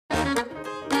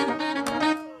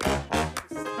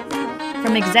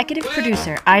From executive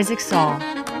producer Isaac Saul,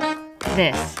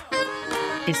 this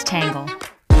is Tangle.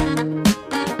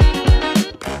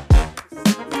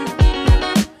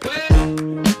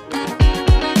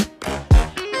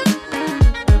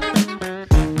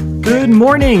 Good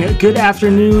morning, good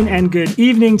afternoon, and good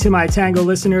evening to my Tangle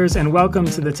listeners, and welcome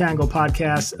to the Tangle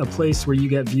Podcast, a place where you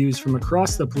get views from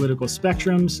across the political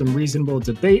spectrum, some reasonable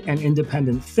debate and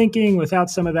independent thinking without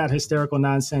some of that hysterical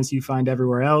nonsense you find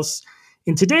everywhere else.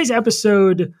 In today's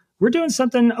episode, we're doing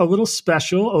something a little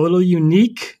special, a little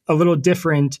unique, a little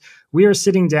different. We are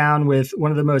sitting down with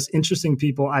one of the most interesting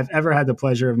people I've ever had the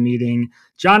pleasure of meeting,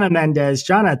 Jana Mendez.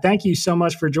 Jana, thank you so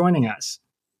much for joining us.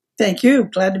 Thank you.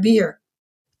 Glad to be here.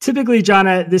 Typically,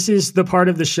 Jana, this is the part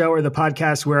of the show or the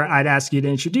podcast where I'd ask you to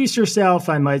introduce yourself.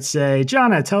 I might say,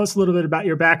 Jana, tell us a little bit about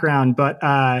your background.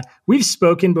 But we've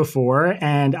spoken before,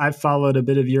 and I've followed a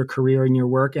bit of your career and your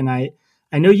work. And I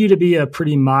know you to be a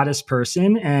pretty modest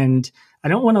person, and I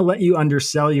don't want to let you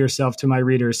undersell yourself to my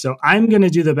readers. So I'm going to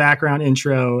do the background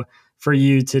intro for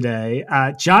you today.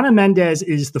 Jana Mendez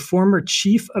is the former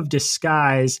chief of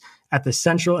disguise at the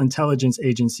Central Intelligence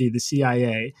Agency, the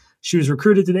CIA. She was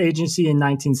recruited to the agency in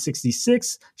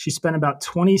 1966. She spent about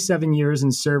 27 years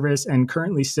in service and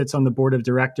currently sits on the board of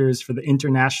directors for the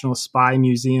International Spy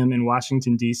Museum in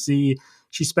Washington, D.C.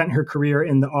 She spent her career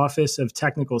in the Office of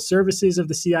Technical Services of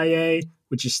the CIA,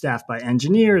 which is staffed by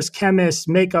engineers, chemists,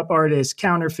 makeup artists,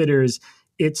 counterfeiters.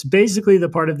 It's basically the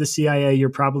part of the CIA you're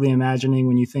probably imagining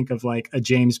when you think of like a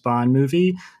James Bond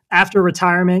movie. After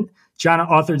retirement, Jana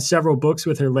authored several books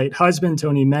with her late husband,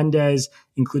 Tony Mendez,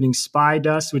 including Spy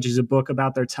Dust, which is a book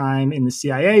about their time in the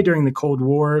CIA during the Cold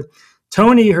War.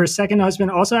 Tony, her second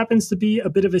husband, also happens to be a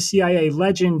bit of a CIA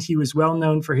legend. He was well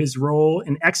known for his role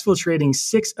in exfiltrating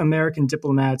 6 American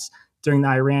diplomats during the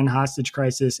Iran hostage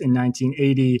crisis in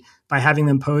 1980 by having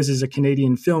them pose as a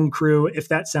Canadian film crew. If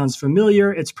that sounds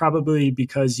familiar, it's probably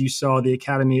because you saw the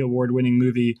Academy Award-winning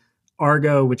movie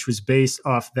Argo, which was based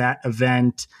off that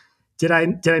event. Did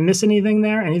I miss anything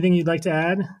there? Anything you'd like to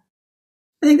add?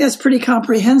 I think that's pretty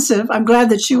comprehensive. I'm glad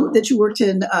that you worked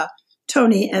in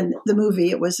Tony and the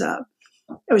movie. It was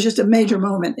just a major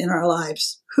moment in our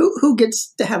lives. Who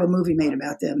gets to have a movie made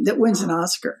about them that wins an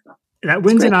Oscar? That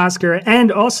wins an Oscar,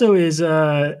 and also is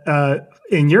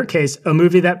in your case a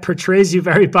movie that portrays you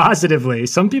very positively.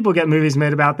 Some people get movies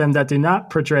made about them that do not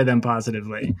portray them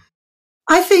positively.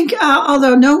 I think,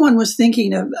 although no one was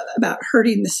thinking about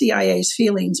hurting the CIA's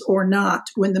feelings or not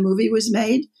when the movie was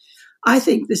made, I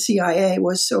think the CIA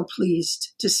was so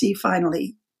pleased to see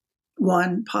finally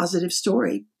one positive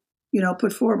story,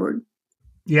 put forward.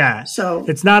 Yeah. So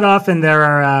it's not often there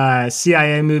are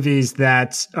CIA movies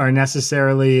that are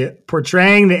necessarily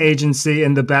portraying the agency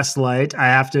in the best light. I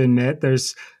have to admit,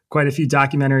 there's quite a few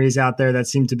documentaries out there that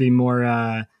seem to be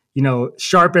more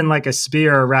sharpened like a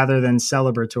spear rather than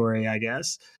celebratory, I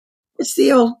guess. It's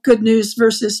the old good news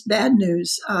versus bad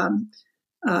news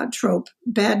trope.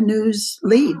 Bad news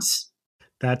leads.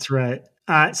 That's right.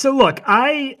 So look,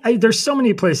 there's so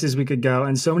many places we could go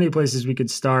and so many places we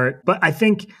could start, but I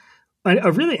think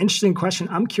a really interesting question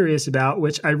I'm curious about,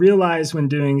 which I realized when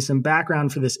doing some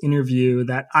background for this interview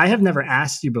that I have never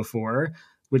asked you before,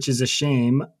 which is a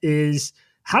shame, is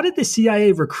how did the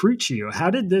CIA recruit you? How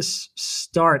did this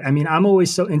start? I mean, I'm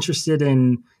always so interested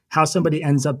in how somebody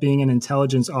ends up being an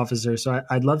intelligence officer. So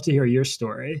I'd love to hear your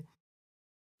story.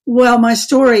 Well, my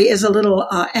story is a little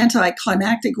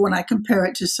anticlimactic when I compare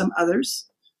it to some others.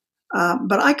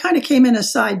 But I kind of came in a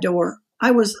side door. I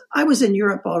was in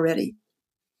Europe already.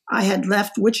 I had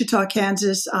left Wichita,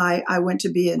 Kansas. I went to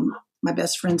be in my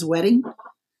best friend's wedding.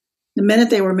 The minute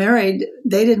they were married,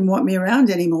 they didn't want me around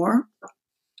anymore.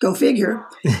 Go figure.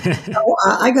 So,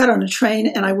 I got on a train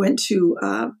and I went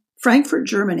to Frankfurt,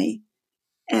 Germany,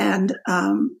 and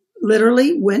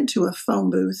literally went to a phone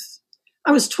booth.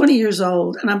 I was 20 years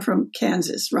old and I'm from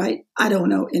Kansas, right? I don't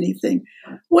know anything.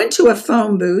 Went to a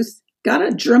phone booth, got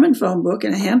a German phone book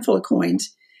and a handful of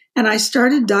coins, and I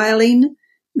started dialing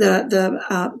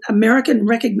the American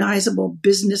recognizable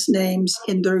business names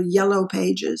in their yellow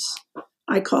pages.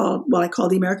 I called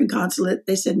the American consulate.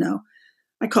 They said no.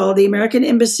 I called the American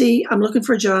embassy. I'm looking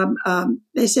for a job.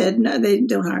 They said, no, they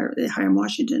don't hire. They hire in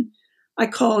Washington. I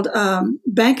called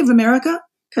Bank of America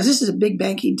because this is a big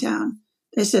banking town.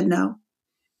 They said no.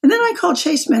 And then I called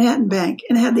Chase Manhattan Bank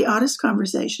and had the oddest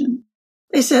conversation.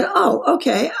 They said, oh,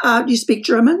 okay. Do you speak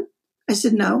German? I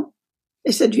said, no.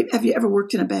 They said, have you ever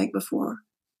worked in a bank before?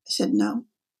 I said, no.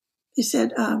 They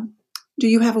said, do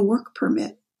you have a work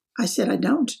permit? I said, I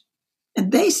don't.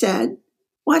 And they said,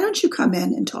 why don't you come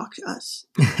in and talk to us?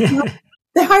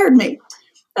 They hired me.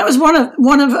 That was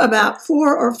one of about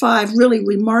 4 or 5 really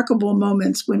remarkable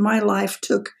moments when my life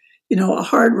took, a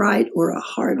hard right or a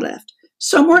hard left.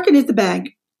 So I'm working at the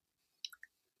bank,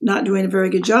 not doing a very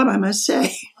good job, I must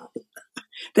say.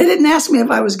 They didn't ask me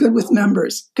if I was good with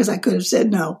numbers because I could have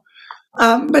said no.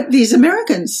 But these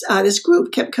Americans, this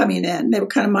group kept coming in. They were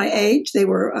kind of my age. They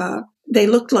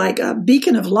looked like a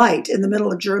beacon of light in the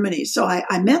middle of Germany. So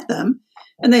I met them,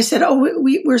 and they said, "Oh,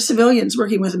 we're civilians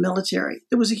working with the military."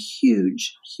 There was a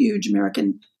huge, huge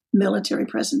American military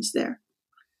presence there.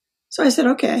 So I said,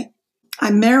 "Okay." I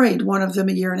married one of them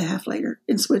a year and a half later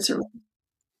in Switzerland,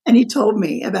 and he told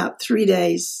me about 3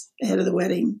 days ahead of the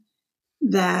wedding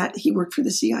that he worked for the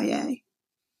CIA,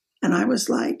 and I was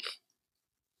like,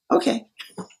 "Okay."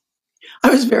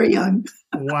 I was very young.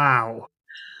 Wow.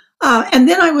 And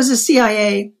then I was a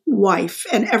CIA wife,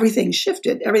 and everything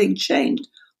shifted. Everything changed.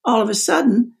 All of a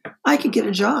sudden, I could get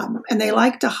a job, and they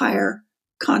like to hire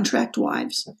contract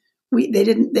wives. They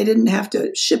didn't have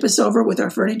to ship us over with our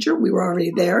furniture. We were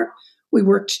already there. We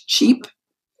worked cheap,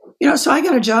 So I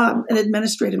got a job, an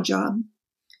administrative job.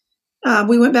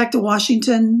 We went back to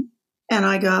Washington, and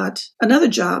I got another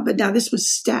job, but now this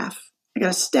was staff. I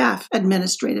got a staff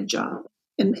administrative job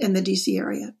in the DC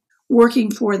area,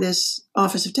 working for this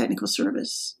Office of Technical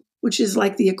Service, which is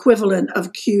like the equivalent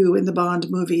of Q in the Bond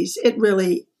movies. It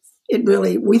really,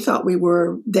 we thought we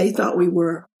were, they thought we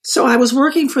were. So I was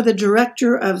working for the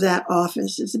director of that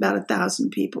office. It's about 1,000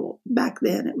 people. Back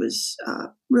then it was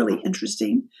really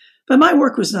interesting, but my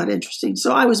work was not interesting.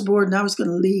 So I was bored and I was going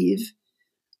to leave.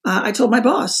 I told my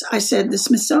boss, I said, the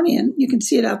Smithsonian, you can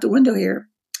see it out the window here.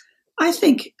 I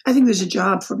think there's a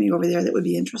job for me over there that would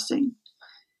be interesting.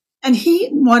 And he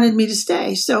wanted me to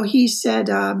stay. So he said,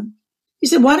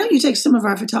 why don't you take some of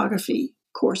our photography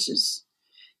courses?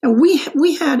 And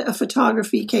we had a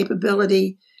photography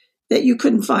capability that you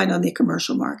couldn't find on the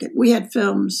commercial market. We had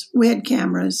films, we had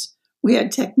cameras, we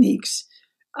had techniques.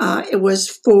 It was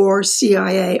for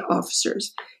CIA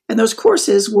officers. And those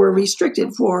courses were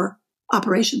restricted for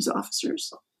operations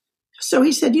officers. So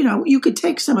he said, you could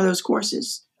take some of those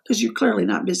courses because you're clearly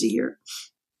not busy here.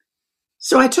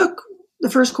 So I took the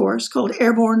first course called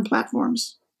Airborne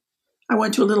Platforms. I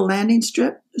went to a little landing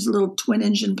strip. There's a little twin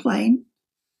engine plane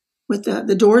with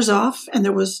the doors off, and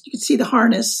you could see the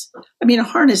harness. A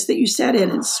harness that you sat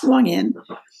in and swung in.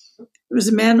 There was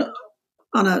a man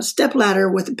on a step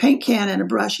ladder with a paint can and a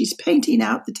brush. He's painting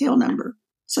out the tail number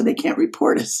so they can't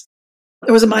report us.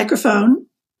 There was a microphone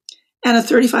and a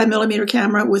 35 millimeter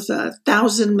camera with a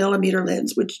 1,000 millimeter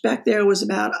lens, which back there was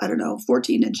about,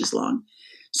 14 inches long.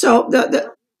 So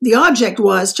the object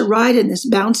was to ride in this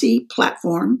bouncy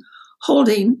platform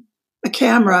holding a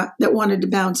camera that wanted to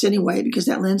bounce anyway because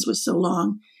that lens was so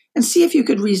long, and see if you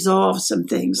could resolve some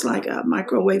things like a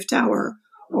microwave tower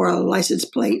or a license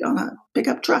plate on a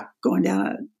pickup truck going down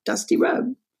a dusty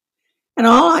road. And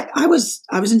I was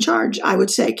in charge. I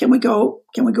would say, can we go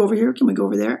over here? Can we go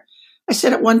over there? I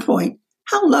said at one point,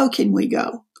 how low can we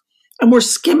go? And we're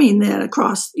skimming then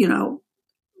across, it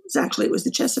was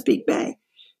the Chesapeake Bay.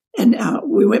 And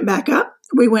we went back up.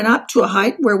 We went up to a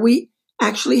height where we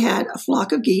actually had a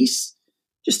flock of geese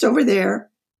just over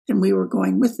there, and we were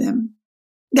going with them.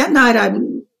 That night,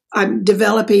 I'm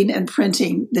developing and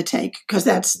printing the take because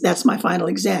that's my final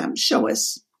exam. Show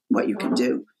us what you can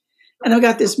do. And I've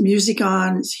got this music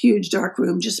on, this huge dark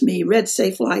room, just me, red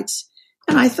safe lights.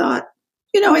 And I thought,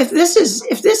 if this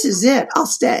is it, I'll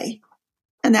stay.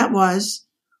 And that was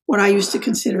what I used to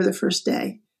consider the first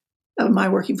day of my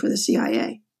working for the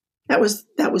CIA. That was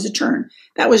a turn.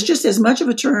 That was just as much of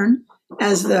a turn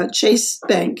as the Chase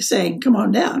Bank saying, "Come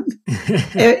on down."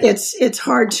 It's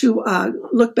hard to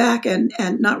look back and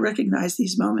not recognize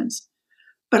these moments.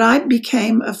 But I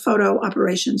became a photo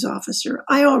operations officer.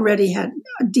 I already had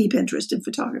a deep interest in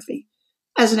photography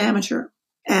as an amateur,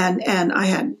 and I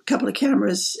had a couple of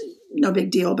cameras, no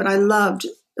big deal. But I loved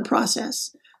the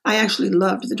process. I actually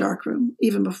loved the darkroom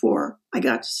even before I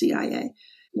got to CIA.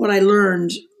 What I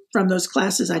learned from those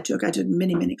classes I took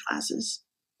many, many classes.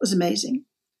 It was amazing.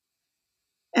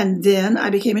 And then I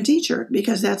became a teacher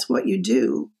because that's what you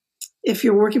do. If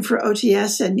you're working for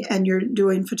OTS and you're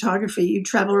doing photography, you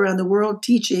travel around the world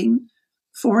teaching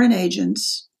foreign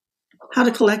agents how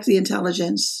to collect the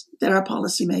intelligence that our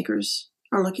policymakers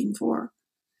are looking for.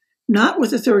 Not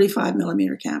with a 35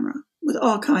 millimeter camera, with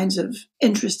all kinds of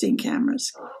interesting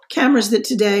cameras that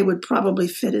today would probably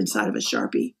fit inside of a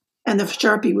Sharpie, and the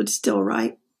Sharpie would still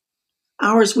write.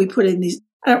 Ours, we put in these,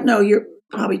 I don't know, you're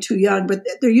probably too young, but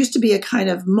there used to be a kind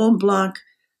of Mont Blanc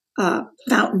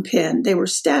fountain pen. They were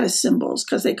status symbols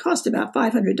because they cost about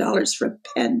 $500 for a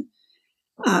pen.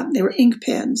 They were ink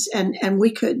pens, and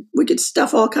we could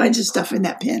stuff all kinds of stuff in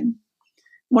that pen.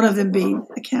 One of them being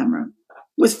a camera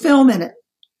with film in it.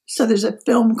 So there's a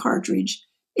film cartridge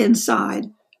inside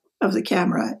of the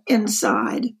camera,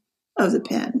 inside of the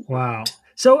pen. Wow.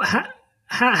 So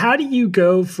how do you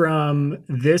go from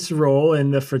this role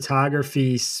in the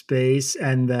photography space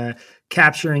and the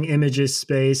capturing images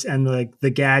space and the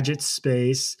gadget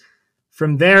space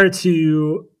from there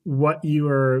to what you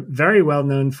are very well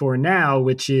known for now,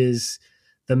 which is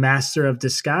the master of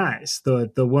disguise,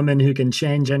 the woman who can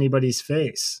change anybody's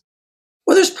face?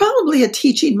 Well, there's probably a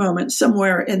teaching moment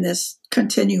somewhere in this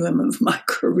continuum of my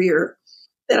career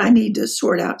that I need to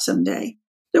sort out someday.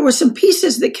 There were some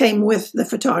pieces that came with the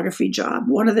photography job.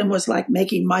 One of them was like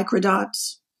making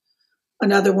microdots.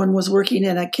 Another one was working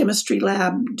in a chemistry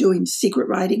lab doing secret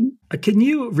writing. Can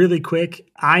you really quick,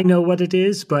 I know what it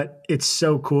is, but it's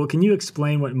so cool. Can you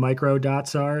explain what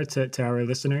microdots are to our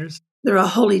listeners? They're a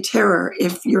holy terror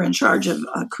if you're in charge of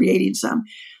creating some.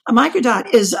 A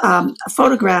microdot is a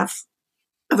photograph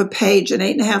of a page, an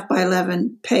 8.5 by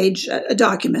 11 page, a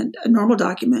document, a normal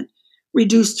document,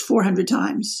 reduced 400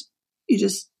 times. You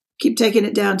just keep taking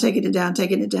it down, taking it down,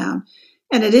 taking it down.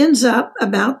 And it ends up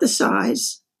about the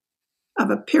size of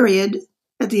a period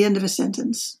at the end of a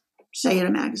sentence, say in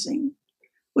a magazine,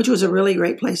 which was a really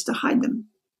great place to hide them.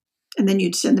 And then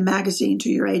you'd send the magazine to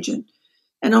your agent.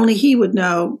 And only he would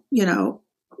know,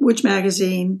 which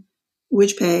magazine,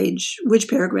 which page, which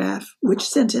paragraph, which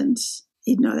sentence.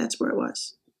 He'd know that's where it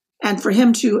was. And for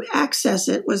him to access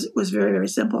it was very, very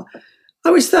simple. I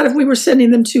always thought if we were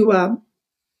sending them to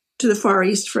the Far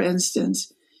East, for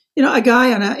instance, a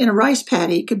guy in a rice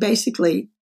paddy could basically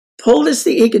pull this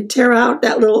thing. He could tear out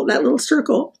that little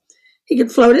circle. He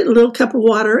could float it in a little cup of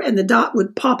water, and the dot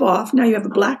would pop off. Now you have a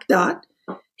black dot.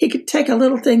 He could take a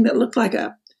little thing that looked like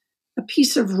a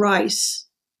piece of rice.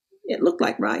 It looked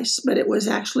like rice, but it was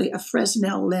actually a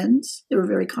Fresnel lens. They were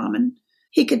very common.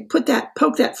 He could poke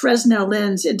that Fresnel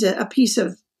lens into a piece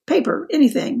of paper,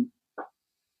 anything.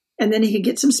 And then he could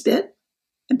get some spit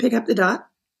and pick up the dot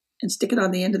and stick it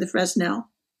on the end of the Fresnel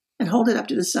and hold it up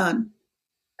to the sun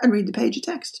and read the page of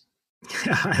text.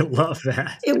 I love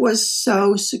that. It was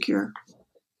so secure.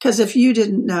 Because if you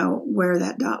didn't know where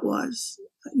that dot was,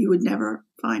 you would never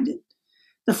find it.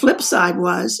 The flip side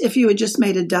was if you had just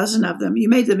made a dozen of them, you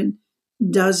made them in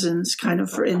dozens kind of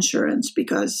for insurance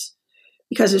because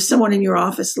if someone in your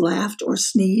office laughed or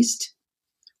sneezed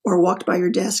or walked by your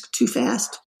desk too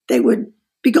fast, they would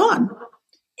be gone.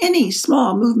 Any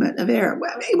small movement of air,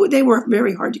 they were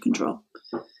very hard to control.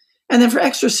 And then for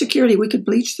extra security, we could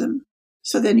bleach them.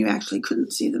 So then you actually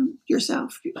couldn't see them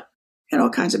yourself. You had all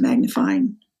kinds of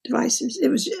magnifying devices. It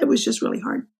was just really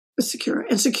hard, but secure.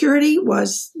 And security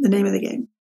was the name of the game.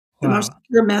 The most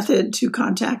secure method to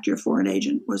contact your foreign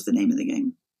agent was the name of the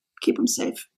game. Keep them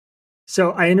safe.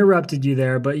 So I interrupted you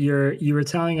there, but you were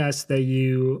telling us that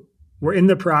you were in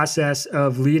the process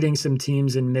of leading some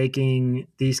teams and making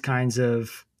these kinds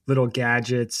of little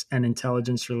gadgets and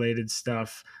intelligence-related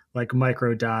stuff like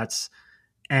microdots.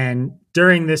 And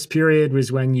during this period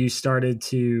was when you started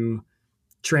to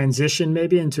transition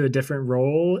maybe into a different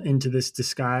role, into this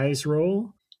disguise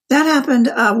role? That happened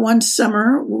one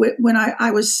summer when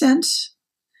I was sent.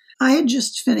 I had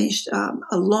just finished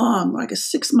a long, like a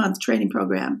 6-month training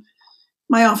program.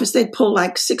 My office, they'd pull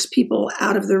like 6 people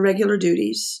out of their regular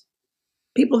duties,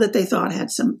 people that they thought had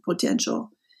some potential.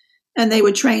 And they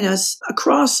would train us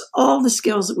across all the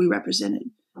skills that we represented.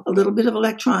 A little bit of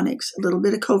electronics, a little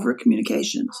bit of covert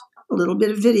communications, a little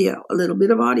bit of video, a little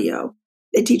bit of audio.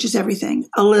 They teach us everything,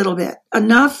 a little bit,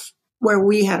 enough where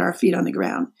we had our feet on the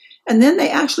ground. And then they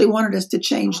actually wanted us to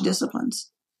change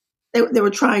disciplines. They were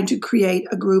trying to create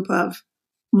a group of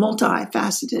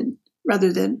multifaceted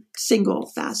rather than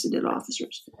single-faceted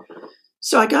officers.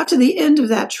 So I got to the end of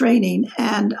that training,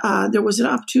 and there was an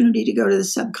opportunity to go to the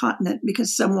subcontinent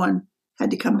because someone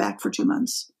had to come back for 2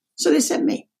 months. So they sent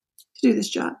me to do this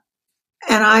job.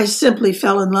 And I simply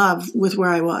fell in love with where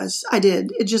I was. I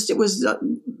did. It was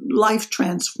life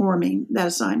transforming, that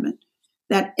assignment,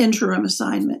 that interim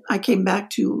assignment. I came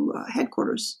back to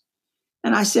headquarters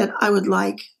and I said, I would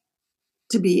like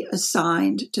to be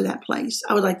assigned to that place.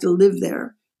 I would like to live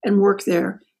there and work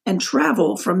there and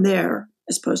travel from there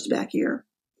as opposed to back here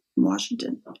in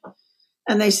Washington.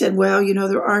 And they said, well,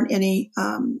 there aren't any,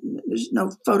 there's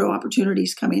no photo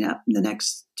opportunities coming up in the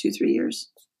next 2-3 years.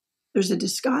 There's a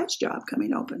disguise job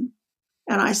coming open.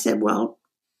 And I said, well,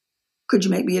 could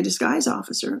you make me a disguise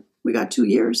officer? We got 2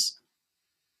 years.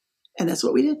 And that's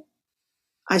what we did.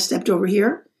 I stepped over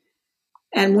here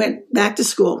and went back to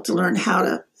school to learn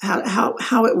how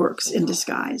it works in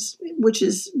disguise, which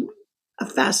is a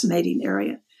fascinating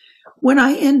area. When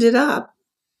I ended up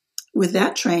with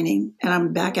that training and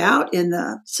I'm back out in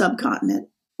the subcontinent,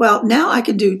 well, now I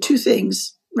can do two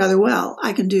things rather well.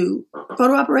 I can do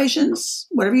photo operations,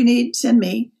 whatever you need, send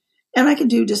me, and I can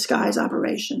do disguise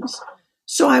operations.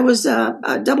 So I was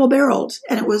double-barreled,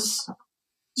 and it was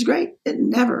great. It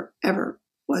never, ever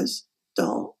was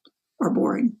dull or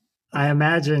boring. I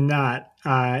imagine not.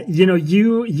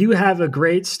 You have a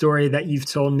great story that you've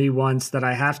told me once that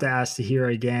I have to ask to hear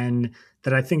again,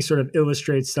 that I think sort of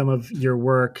illustrates some of your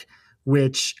work,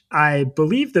 which I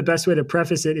believe the best way to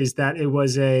preface it is that it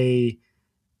was a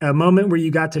moment where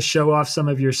you got to show off some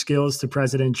of your skills to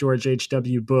President George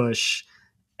H.W. Bush.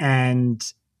 And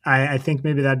I think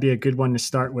maybe that'd be a good one to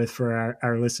start with for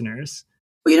our listeners.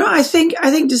 Well, I think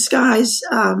disguise,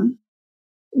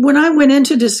 when I went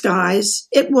into disguise,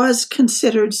 it was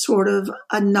considered sort of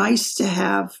a nice to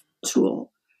have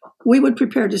tool. We would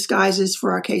prepare disguises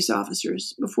for our case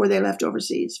officers before they left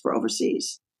overseas.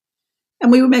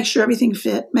 And we would make sure everything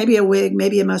fit. Maybe a wig,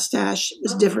 maybe a mustache. It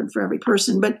was different for every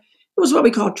person, but it was what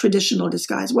we call traditional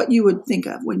disguise, what you would think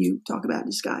of when you talk about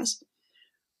disguise.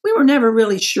 We were never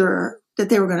really sure that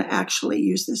they were going to actually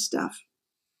use this stuff.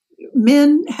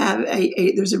 Men have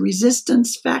there's a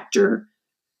resistance factor.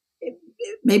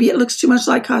 Maybe it looks too much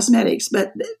like cosmetics,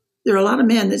 but there are a lot of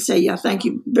men that say, yeah, thank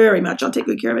you very much. I'll take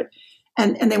good care of it.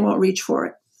 And they won't reach for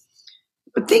it.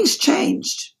 But things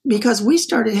changed because we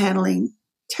started handling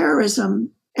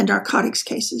terrorism and narcotics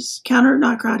cases,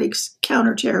 counter-narcotics,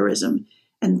 counter-terrorism.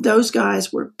 And those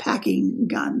guys were packing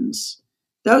guns.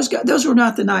 Those were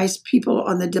not the nice people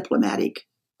on the diplomatic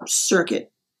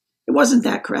circuit. It wasn't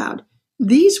that crowd.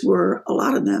 These were, a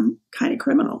lot of them, kind of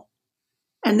criminal.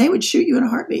 And they would shoot you in a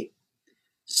heartbeat.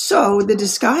 So the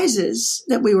disguises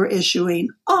that we were issuing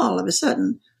all of a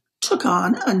sudden took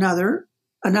on another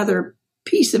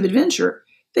piece of adventure.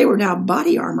 They were now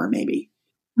body armor, maybe.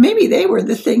 Maybe they were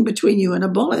the thing between you and a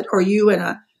bullet, or you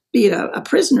and be it a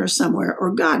prisoner somewhere,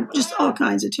 or God, just all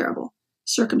kinds of terrible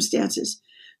circumstances.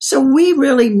 So we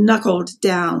really knuckled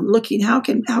down, looking how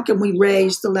can we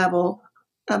raise the level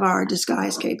of our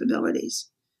disguise capabilities?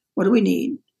 What do we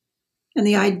need? And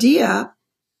the idea,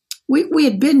 we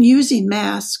had been using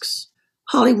masks,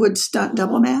 Hollywood stunt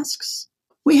double masks.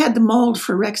 We had the mold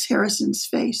for Rex Harrison's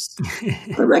face.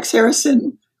 But Rex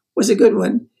Harrison was a good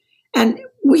one. And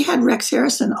we had Rex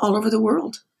Harrison all over the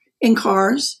world in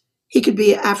cars. He could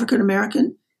be African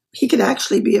American. He could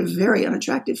actually be a very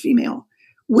unattractive female.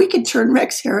 We could turn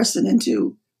Rex Harrison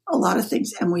into a lot of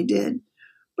things, and we did.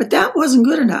 But that wasn't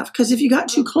good enough, because if you got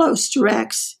too close to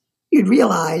Rex, you'd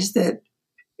realize that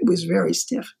it was very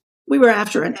stiff. We were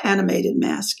after an animated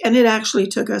mask, and it actually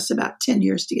took us about 10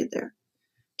 years to get there,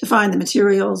 to find the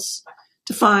materials,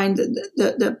 to find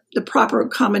the proper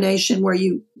combination where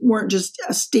you weren't just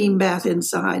a steam bath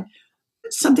inside,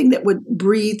 something that would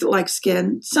breathe like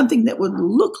skin, something that would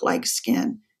look like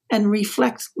skin and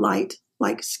reflect light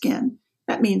like skin.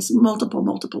 That means multiple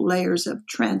layers of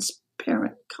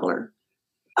transparent color.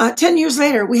 10 years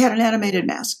later, we had an animated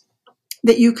mask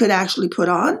that you could actually put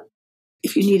on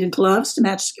if you needed gloves to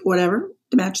match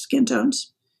skin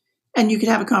tones. And you could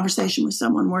have a conversation with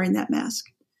someone wearing that mask.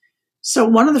 So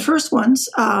one of the first ones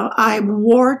I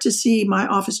wore to see my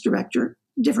office director,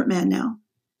 different man now.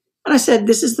 And I said,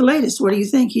 this is the latest. What do you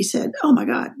think? He said, oh my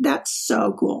God, that's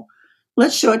so cool.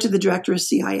 Let's show it to the director of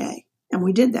CIA. And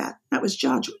we did that. That was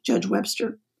Judge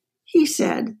Webster. He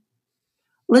said,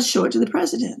 let's show it to the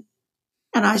president.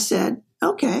 And I said,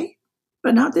 okay,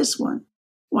 but not this one.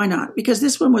 Why not? Because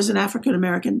this one was an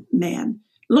African-American man.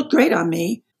 It looked great on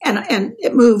me. And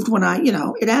it moved when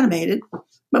it animated.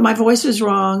 But my voice was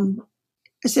wrong.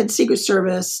 I said, Secret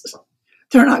Service.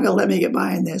 They're not going to let me get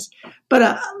by in this.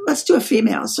 But let's do a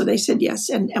female. So they said yes.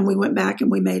 And we went back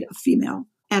and we made a female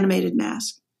animated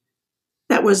mask.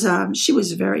 That was, she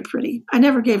was very pretty. I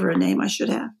never gave her a name. I should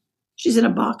have. She's in a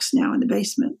box now in the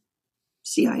basement.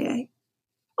 CIA.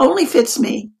 Only fits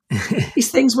me. These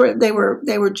things they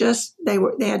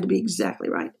had to be exactly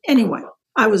right. Anyway,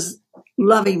 I was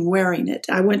loving wearing it.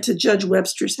 I went to Judge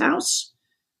Webster's house.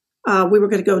 We were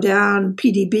going to go down.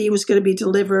 PDB was going to be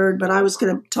delivered, but I was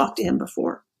going to talk to him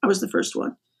before. I was the first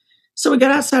one. So we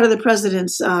got outside of the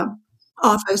president's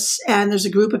office, and there's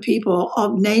a group of people,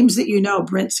 all names that you know,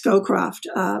 Brent Scowcroft,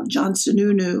 John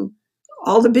Sununu,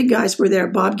 all the big guys were there,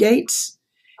 Bob Gates,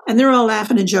 and they're all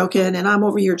laughing and joking, and I'm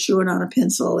over here chewing on a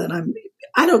pencil, and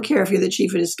I don't care if you're the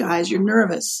chief of disguise, you're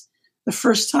nervous the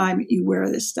first time you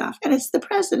wear this stuff, and it's the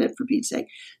president, for Pete's sake.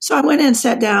 So I went in,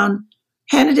 sat down,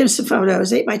 handed him some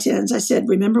photos, 8x10s. I said,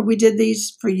 remember we did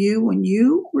these for you when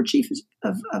you were chief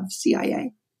of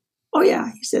CIA? Oh,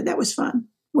 yeah. He said, that was fun.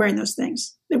 wearing those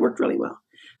things. They worked really well.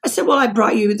 I said, well, I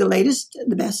brought you the latest,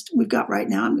 the best we've got right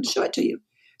now. I'm going to show it to you.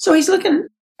 So he's looking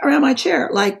around my chair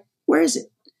like, where is it?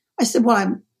 I said, well,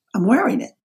 I'm wearing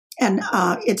it. And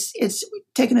it's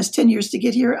taken us 10 years to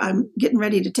get here. I'm getting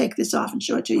ready to take this off and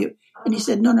show it to you. And he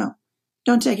said, no,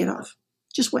 don't take it off.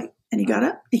 Just wait. And he got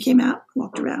up, he came out,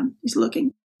 walked around. He's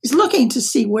looking to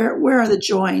see where are the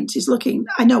joints. He's looking,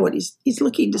 I know what he's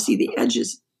looking to see the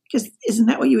edges, because isn't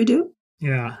that what you would do?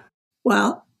 Yeah.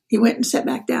 Well, he went and sat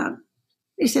back down.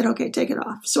 He said, okay, take it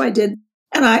off. So I did.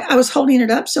 And I was holding it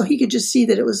up so he could just see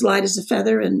that it was light as a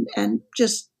feather and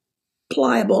just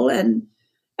pliable. And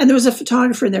there was a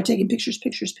photographer in there taking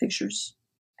pictures.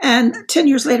 And 10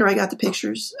 years later, I got the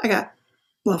pictures.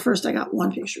 First I got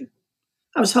one picture.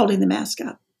 I was holding the mask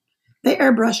up. They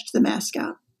airbrushed the mask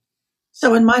out.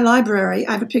 So in my library,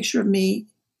 I have a picture of me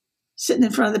sitting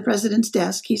in front of the president's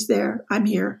desk. He's there. I'm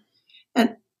here.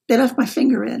 And they left my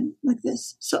finger in like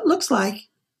this. So it looks like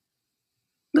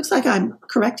I'm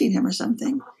correcting him or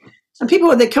something. Some people,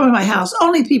 when they come in my house,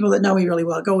 only people that know me really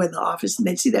well, go in the office and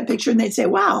they'd see that picture and they'd say,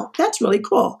 wow, that's really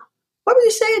cool. What were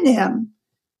you saying to him?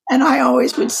 And I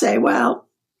always would say, well,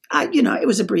 it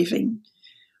was a briefing.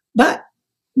 But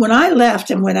when I left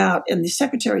and went out in the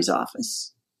secretary's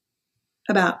office,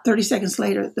 about 30 seconds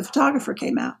later, the photographer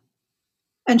came out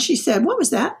and she said, what was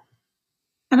that?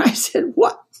 And I said,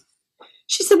 what?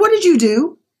 She said, what did you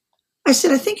do? I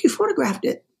said, I think you photographed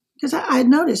it, because I had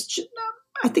noticed.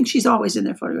 I think she's always in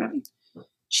there photographing.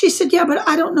 She said, yeah, but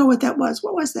I don't know what that was.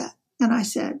 What was that? And I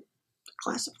said,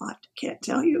 classified. Can't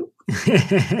tell you.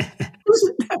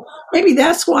 Maybe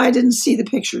that's why I didn't see the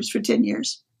pictures for 10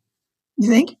 years. You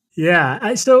think?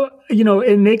 Yeah. So,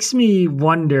 it makes me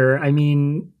wonder, I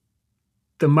mean,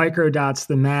 the microdots,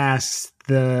 the masks,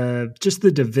 just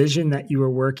the division that you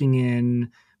were working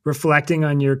in, reflecting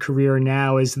on your career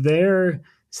now, is there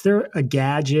a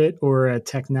gadget or a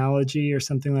technology or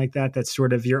something like that that's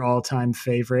sort of your all-time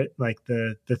favorite, like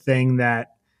the thing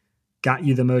that got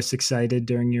you the most excited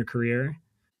during your career?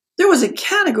 There was a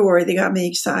category that got me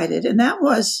excited, and that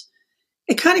was,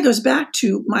 it kind of goes back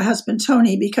to my husband,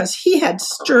 Tony, because he had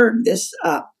stirred this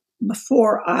up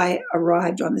before I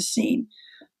arrived on the scene.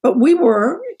 But we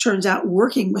were, it turns out,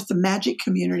 working with the magic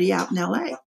community out in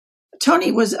LA.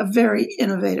 Tony was a very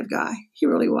innovative guy. He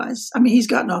really was. I mean, he's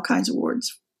gotten all kinds of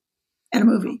awards and a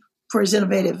movie for his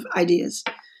innovative ideas.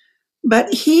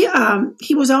 But he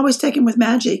was always taken with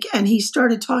magic, and he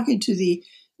started talking to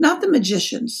not the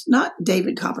magicians, not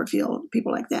David Copperfield,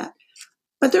 people like that,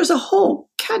 but there's a whole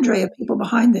cadre of people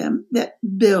behind them that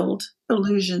build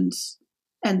illusions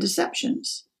and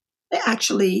deceptions. They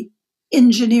actually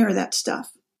engineer that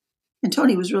stuff. And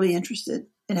Tony was really interested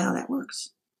in how that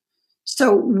works.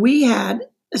 So we had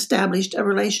established a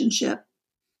relationship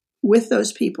with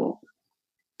those people,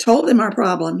 told them our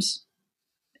problems,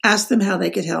 asked them how they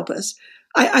could help us.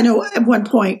 I know at one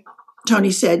point,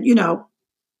 Tony said,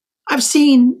 I've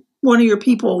seen one of your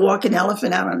people walk an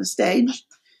elephant out on a stage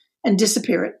and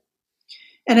disappear it.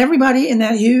 And everybody in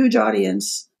that huge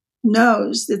audience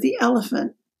knows that the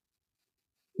elephant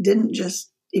didn't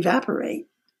just evaporate.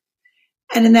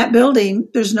 And in that building,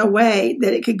 there's no way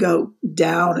that it could go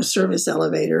down a service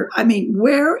elevator. I mean,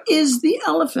 where is the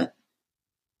elephant?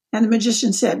 And the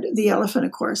magician said, the elephant,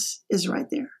 of course, is right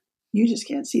there. You just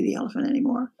can't see the elephant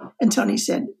anymore. And Tony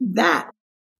said, that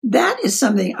is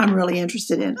something I'm really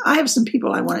interested in. I have some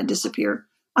people I want to disappear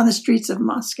on the streets of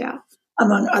Moscow,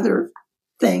 among other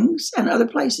things and other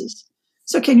places.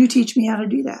 So can you teach me how to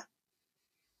do that?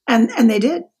 And they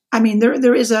did. I mean,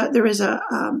 there is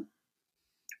a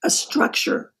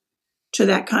structure to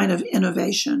that kind of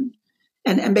innovation.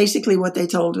 And basically what they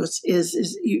told us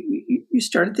is you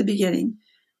start at the beginning.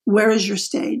 Where is your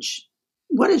stage?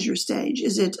 What is your stage?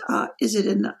 Is it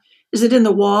in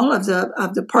the wall of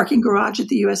the parking garage at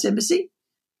the U.S. Embassy?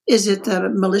 Is it the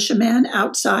militiaman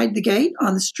outside the gate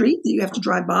on the street that you have to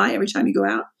drive by every time you go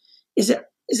out? Is it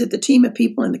the team of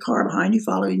people in the car behind you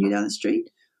following you down the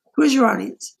street? Who is your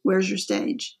audience? Where's your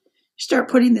stage? You start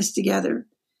putting this together.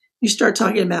 You start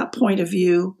talking about point of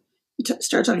view. You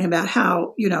start talking about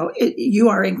how you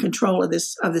are in control of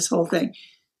this whole thing.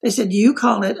 They said you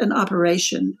call it an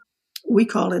operation. We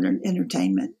call it an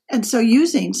entertainment. And so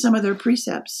using some of their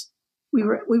precepts, we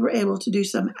were able to do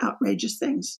some outrageous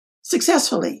things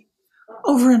successfully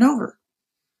over and over.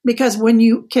 Because when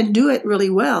you can do it really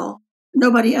well,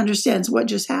 nobody understands what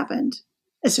just happened.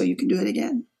 And so you can do it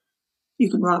again.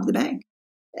 You can rob the bank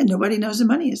and nobody knows the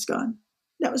money is gone.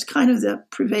 That was kind of the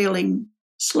prevailing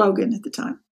slogan at the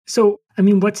time. So, I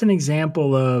mean, what's an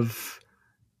example of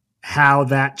how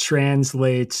that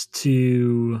translates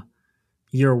to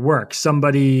your work?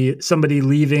 Somebody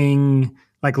leaving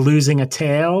like losing a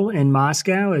tail in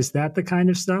Moscow? Is that the kind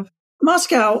of stuff?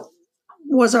 Moscow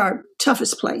was our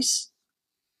toughest place.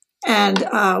 And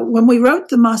when we wrote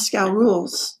the Moscow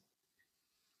rules,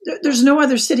 there's no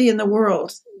other city in the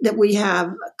world that we have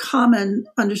a common,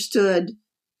 understood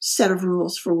set of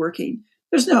rules for working.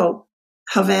 There's no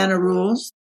Havana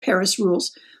rules, Paris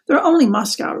rules. There are only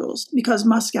Moscow rules because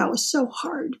Moscow was so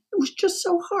hard. It was just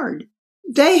so hard.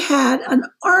 They had an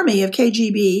army of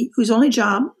KGB whose only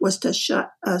job was to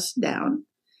shut us down.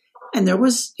 And there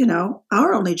was,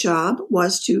 our only job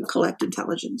was to collect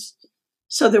intelligence.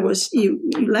 So there was, you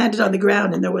landed on the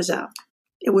ground and it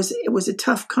was a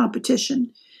tough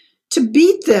competition. To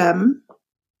beat them,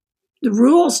 the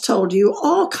rules told you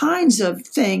all kinds of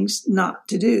things not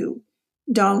to do.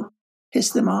 Don't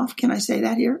piss them off. Can I say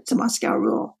that here? It's a Moscow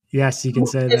rule. Yes, you can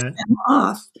say that. Piss them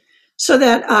off. So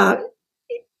that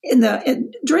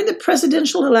during the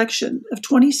presidential election of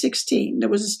 2016, there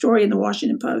was a story in the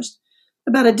Washington Post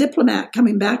about a diplomat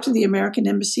coming back to the American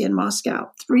embassy in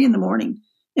Moscow, 3 a.m.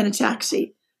 in a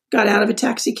taxi, got out of a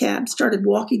taxi cab, started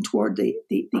walking toward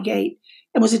the gate,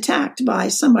 and was attacked by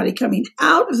somebody coming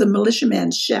out of the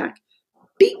militiaman's shack,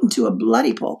 beaten to a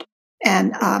bloody pulp,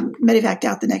 and medevaced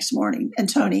out the next morning. And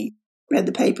Tony read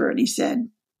the paper and he said,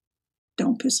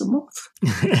 "Don't piss him off."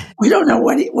 We don't know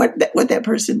what that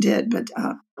person did, but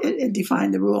it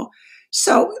defined the rule.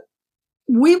 So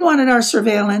we wanted our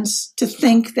surveillance to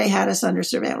think they had us under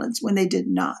surveillance when they did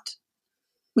not.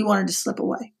 We wanted to slip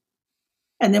away.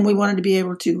 And then we wanted to be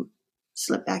able to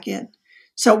slip back in.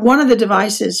 So one of the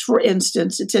devices, for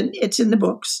instance, it's in the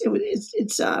books.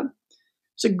 It's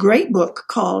a great book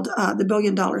called The $1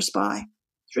 Billion Spy.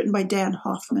 It's written by Dan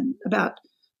Hoffman about a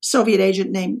Soviet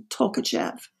agent named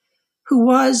Tolkachev, who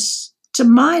was, to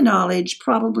my knowledge,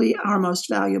 probably our most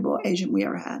valuable agent we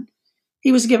ever had.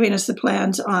 He was giving us the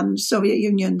plans on Soviet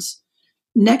Union's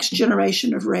next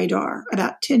generation of radar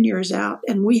about 10 years out,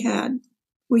 and we had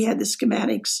the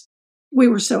schematics. We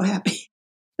were so happy.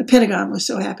 The Pentagon was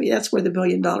so happy. That's where the $1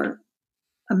 billion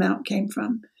amount came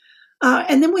from.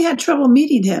 And then we had trouble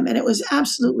meeting him, and it was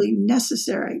absolutely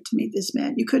necessary to meet this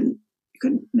man. You couldn't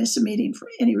miss a meeting for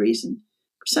any reason.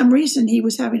 For some reason, he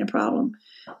was having a problem.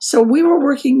 So we were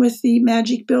working with the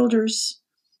Magic Builders,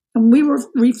 and we were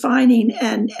refining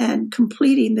and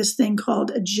completing this thing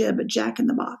called a jib, a jack in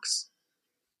the box.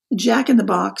 A jack in the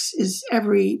box is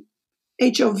every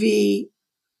HOV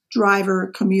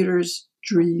driver commuter's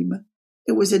dream.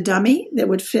 It was a dummy that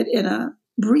would fit in a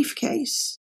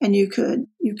briefcase, and you could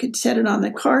set it on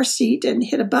the car seat and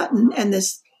hit a button, and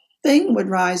this thing would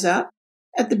rise up.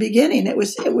 At the beginning, it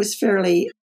was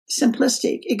fairly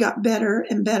simplistic. It got better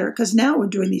and better because now we're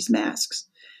doing these masks.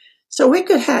 So you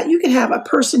could have a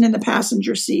person in the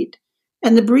passenger seat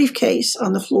and the briefcase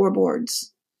on the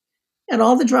floorboards, and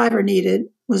all the driver needed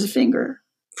was a finger,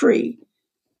 free.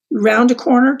 Round a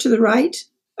corner to the right,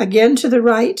 again to the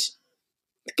right.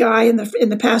 The guy in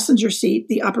the passenger seat,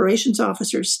 the operations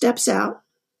officer, steps out.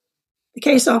 The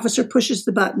case officer pushes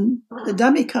the button. The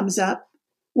dummy comes up,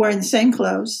 wearing the same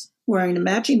clothes, wearing a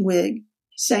matching wig,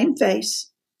 same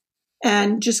face,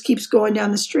 and just keeps going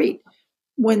down the street.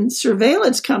 When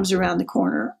surveillance comes around the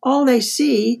corner, all they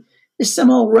see is some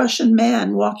old Russian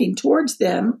man walking towards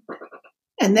them,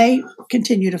 and they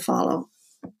continue to follow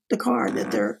the car that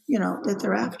they're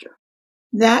after.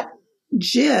 That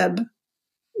jib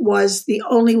was the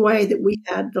only way that we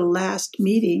had the last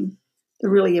meeting, the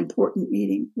really important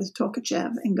meeting with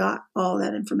Tolkachev, and got all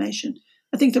that information.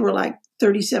 I think there were like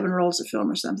 37 rolls of film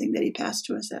or something that he passed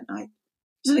to us that night.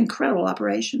 It was an incredible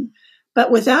operation. But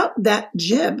without that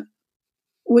jib,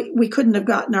 we couldn't have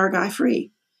gotten our guy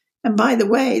free. And by the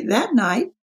way, that night,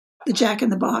 the Jack in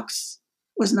the Box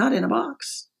was not in a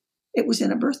box. It was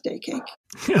in a birthday cake.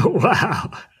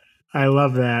 Wow. I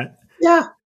love that. Yeah.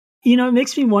 It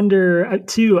makes me wonder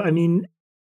too. I mean,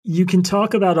 you can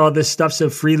talk about all this stuff so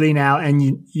freely now,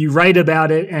 and you write about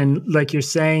it. And like you're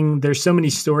saying, there's so many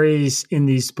stories in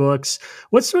these books.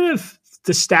 What's sort of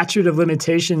the statute of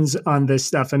limitations on this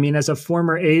stuff? I mean, as a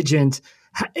former agent,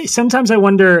 sometimes I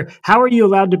wonder, how are you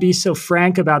allowed to be so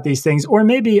frank about these things? Or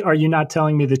maybe, are you not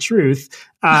telling me the truth?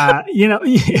 I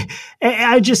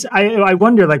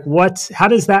wonder, like, how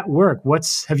does that work?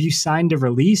 Have you signed a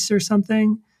release or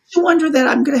something? You wonder that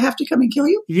I'm going to have to come and kill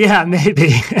you? Yeah,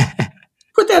 maybe.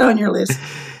 Put that on your list.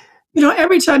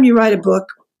 Every time you write a book,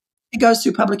 it goes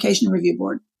through publication review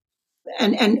board.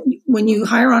 And when you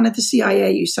hire on at the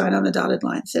CIA, you sign on the dotted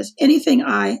line. It says, anything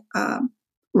I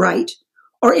write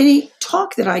or any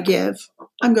talk that I give,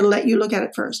 I'm going to let you look at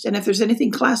it first. And if there's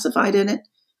anything classified in it,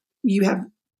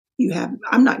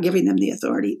 I'm not giving them the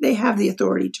authority. They have the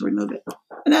authority to remove it.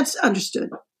 And that's understood.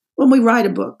 when we write a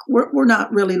book, we're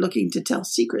not really looking to tell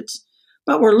secrets,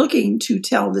 but we're looking to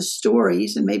tell the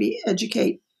stories and maybe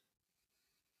educate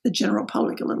the general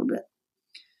public a little bit,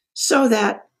 so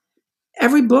that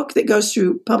every book that goes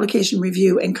through publication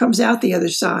review and comes out the other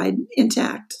side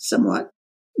intact somewhat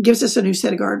gives us a new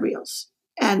set of guardrails.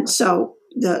 And so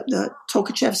the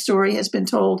Tolkachev story has been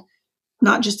told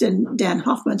not just in Dan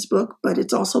Hoffman's book, but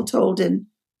it's also told in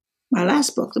my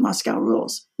last book, The Moscow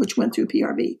Rules, which went through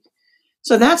PRB.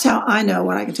 So that's how I know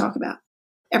what I can talk about.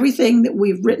 Everything that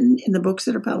we've written in the books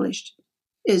that are published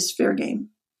is fair game.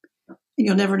 And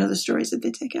you'll never know the stories that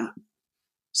they take out.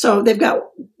 So they got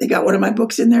one of my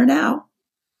books in there now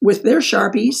with their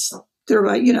Sharpies. They're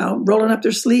rolling up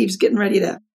their sleeves, getting ready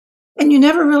to, and you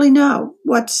never really know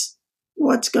what's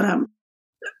going to,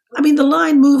 the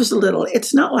line moves a little.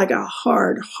 It's not like a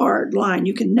hard line.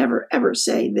 You can never, ever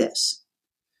say this.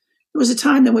 There was a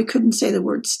time that we couldn't say the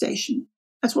word station.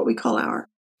 That's what we call our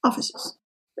offices.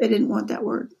 They didn't want that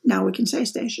word. Now we can say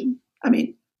station.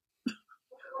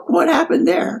 What happened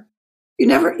there? You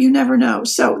never know.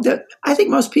 So I think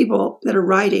most people that are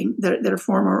writing, that are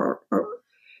former or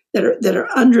that are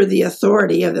under the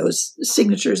authority of those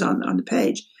signatures on the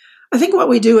page, I think what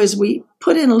we do is we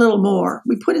put in a little more.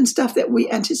 We put in stuff that we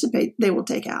anticipate they will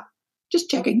take out. Just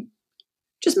checking.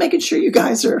 Just making sure you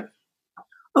guys are,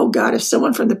 oh God, if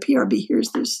someone from the PRB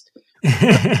hears this,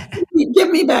 give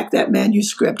me back that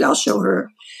manuscript. I'll show her.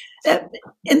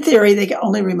 In theory, they can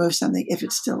only remove something if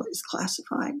it still is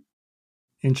classified.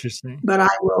 Interesting. But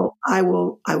I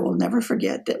will never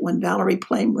forget that when Valerie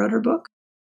Plame wrote her book,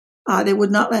 they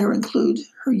would not let her include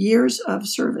her years of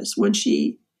service when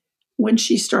she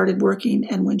started working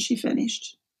and when she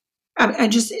finished.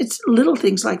 It's little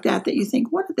things like that you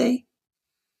think, what are they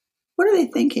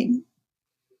thinking?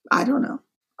 I don't know.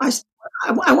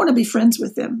 I want to be friends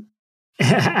with them.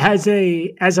 As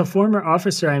a former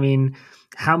officer,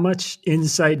 how much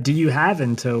insight do you have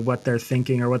into what they're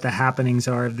thinking or what the happenings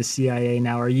are of the CIA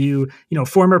now? Are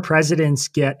former presidents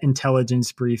get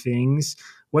intelligence briefings.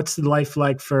 What's the life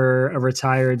like for a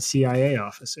retired CIA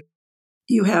officer?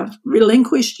 You have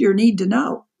relinquished your need to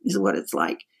know, is what it's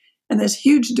like. And this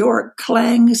huge door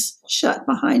clangs shut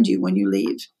behind you when you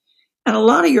leave. And a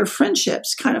lot of your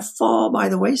friendships kind of fall by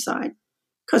the wayside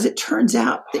because it turns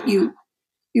out that you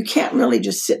can't really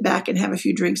just sit back and have a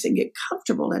few drinks and get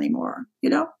comfortable anymore.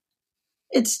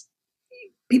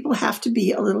 People have to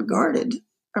be a little guarded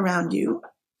around you,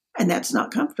 and that's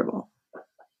not comfortable.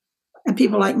 And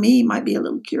people like me might be a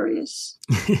little curious,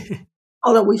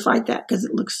 although we fight that because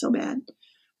it looks so bad.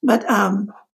 But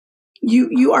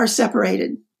you are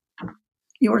separated.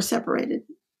 You are separated.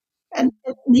 And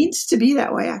it needs to be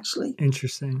that way, actually.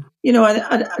 Interesting.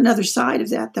 Another side of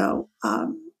that, though,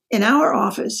 in our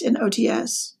office in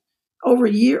OTS, over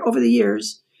the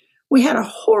years, we had a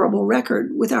horrible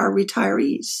record with our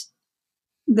retirees.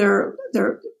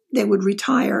 They would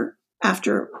retire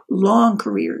after long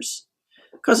careers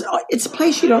because it's a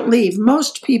place you don't leave.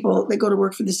 Most people that go to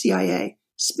work for the CIA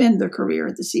spend their career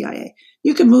at the CIA.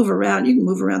 You can move around. You can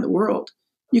move around the world.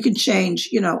 You can change,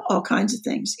 all kinds of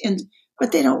things,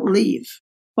 but they don't leave.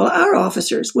 Well, our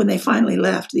officers, when they finally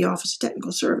left the Office of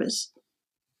Technical Service,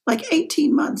 like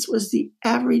 18 months was the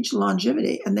average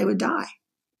longevity, and they would die.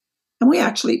 And we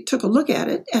actually took a look at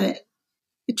it, and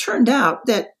it turned out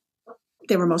that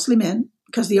they were mostly men,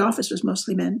 because the office was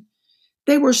mostly men.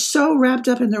 They were so wrapped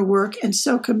up in their work and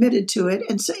so committed to it,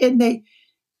 and they,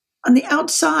 on the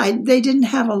outside, they didn't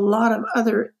have a lot of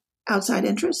other outside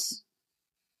interests.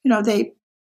 They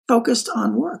focused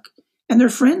on work, and their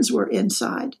friends were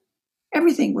inside.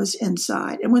 Everything was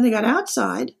inside. And when they got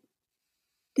outside,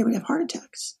 they would have heart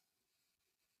attacks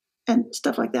and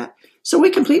stuff like that. So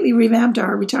we completely revamped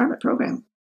our retirement program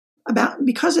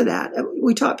because of that.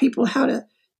 We taught people how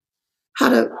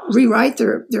to rewrite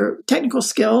their technical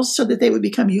skills so that they would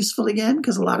become useful again,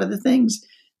 because a lot of the things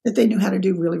that they knew how to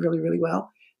do really, really, really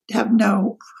well have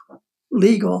no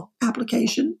legal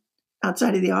application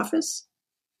outside of the office.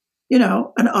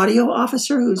 An audio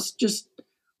officer who's just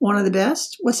one of the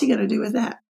best, what's he going to do with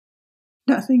that?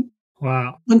 Nothing.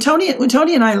 Wow. When Tony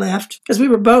and I left, because we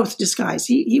were both disguised,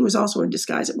 he was also in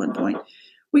disguise at one point.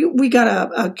 We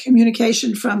got a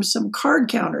communication from some card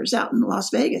counters out in Las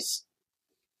Vegas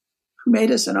who made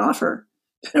us an offer.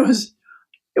 It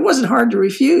wasn't hard to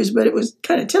refuse, but it was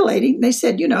kind of titillating. They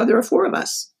said, there are 4 of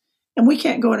us, and we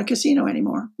can't go in a casino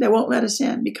anymore. They won't let us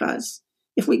in because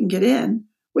if we can get in,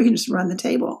 we can just run the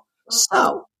table.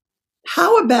 So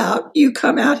how about you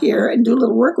come out here and do a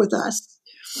little work with us?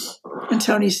 And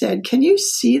Tony said, can you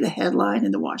see the headline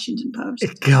in the Washington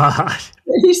Post? God.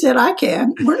 He said, I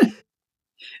can.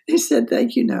 He said,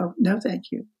 thank you. No,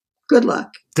 thank you. Good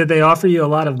luck. Did they offer you a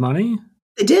lot of money?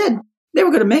 They did. They were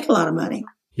going to make a lot of money.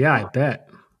 Yeah, I bet.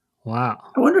 Wow.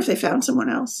 I wonder if they found someone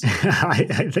else.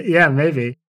 Yeah,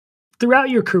 maybe. Throughout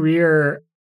your career,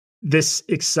 this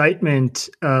excitement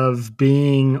of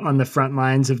being on the front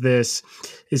lines of this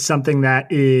is something that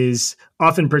is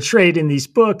often portrayed in these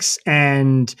books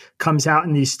and comes out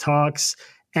in these talks.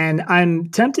 And I'm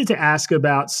tempted to ask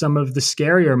about some of the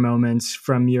scarier moments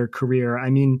from your career. I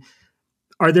mean,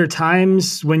 are there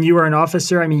times when you were an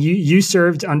officer? I mean, you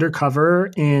served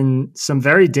undercover in some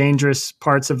very dangerous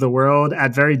parts of the world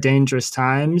at very dangerous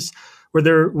times. Were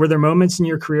there moments in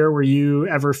your career where you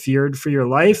ever feared for your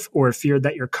life, or feared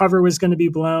that your cover was going to be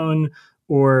blown,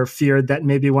 or feared that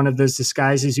maybe one of those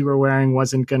disguises you were wearing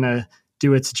wasn't going to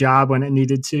do its job when it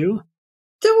needed to?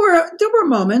 There were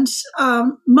moments.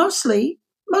 Mostly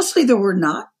there were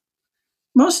not.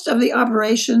 Most of the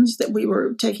operations that we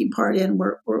were taking part in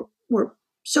were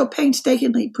so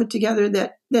painstakingly put together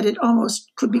that it almost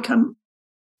could become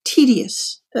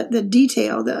tedious. The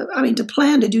detail, to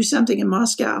plan to do something in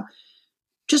Moscow,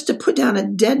 just to put down a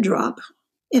dead drop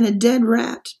in a dead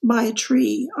rat by a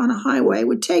tree on a highway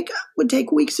would take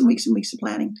weeks and weeks and weeks of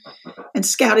planning and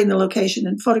scouting the location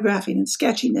and photographing and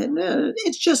sketching it.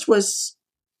 It just was,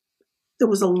 there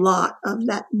was a lot of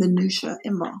that minutia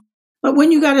involved. But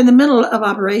when you got in the middle of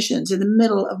operations, in the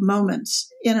middle of moments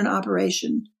in an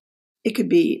operation, it could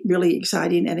be really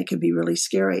exciting and it could be really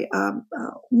scary.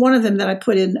 One of them that I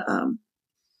put in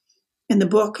the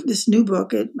book, this new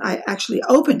book, I actually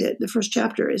opened it. The first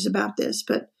chapter is about this,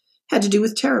 but had to do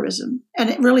with terrorism.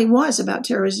 And it really was about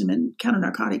terrorism and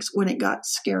counter-narcotics when it got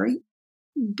scary.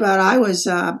 But I was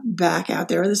back out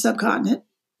there in the subcontinent.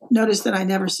 Notice that I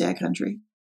never say a country,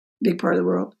 big part of the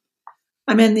world.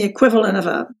 I'm in the equivalent of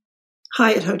a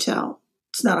Hyatt hotel.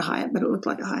 It's not a Hyatt, but it looked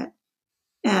like a Hyatt.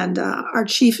 And our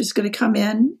chief is going to come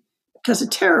in because a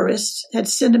terrorist had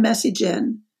sent a message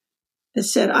in that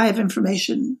said, I have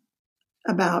information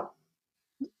about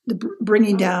the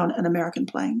bringing down an American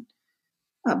plane.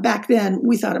 Back then,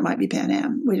 we thought it might be Pan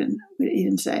Am. He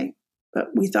didn't say, but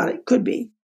we thought it could be.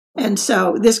 And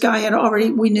so this guy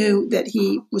we knew that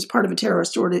he was part of a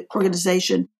terrorist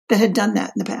organization that had done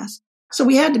that in the past. So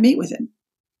we had to meet with him.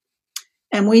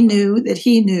 And we knew that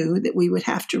he knew that we would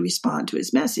have to respond to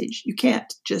his message. You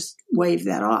can't just wave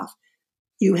that off.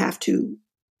 You have to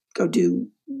go do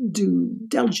due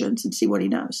diligence and see what he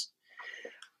knows.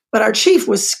 But our chief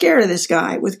was scared of this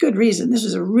guy with good reason. This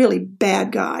was a really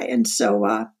bad guy. And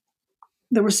so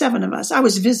there were 7 of us. I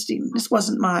was visiting. This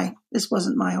wasn't my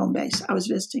home base. I was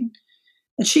visiting.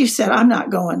 The chief said, I'm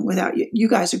not going without you. You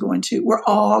guys are going too. We're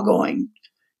all going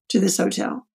to this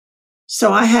hotel.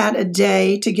 So I had a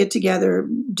day to get together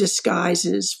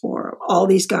disguises for all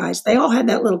these guys. They all had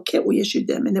that little kit we issued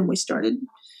them, and then we started.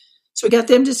 So we got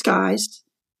them disguised.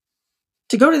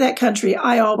 To go to that country,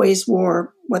 I always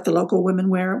wore what the local women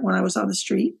wear when I was on the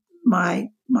street. My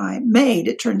maid,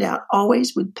 it turned out,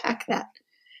 always would pack that.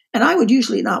 And I would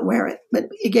usually not wear it, but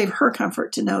it gave her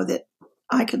comfort to know that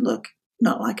I could look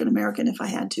not like an American if I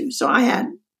had to. So I had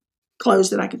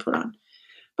clothes that I could put on.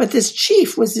 But this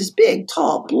chief was this big,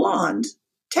 tall, blonde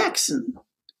Texan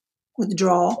with a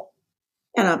drawl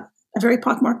and a very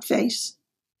pockmarked face.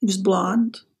 He was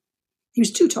blonde. He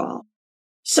was too tall.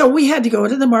 So we had to go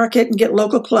to the market and get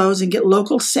local clothes and get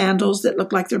local sandals that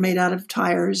looked like they're made out of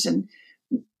tires, and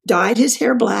dyed his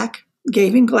hair black,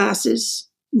 gave him glasses,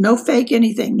 no fake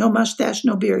anything, no mustache,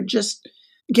 no beard, just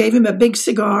gave him a big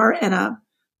cigar and a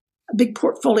big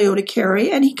portfolio to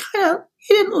carry. And he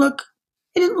didn't look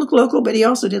local, but he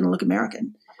also didn't look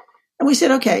American. And we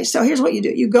said, okay, so here's what you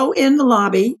do. You go in the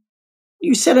lobby,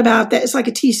 you set about that. It's like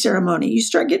a tea ceremony. You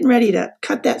start getting ready to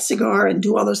cut that cigar and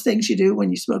do all those things you do when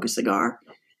you smoke a cigar.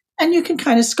 And you can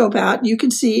kind of scope out. You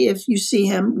can see if you see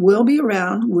him. We'll be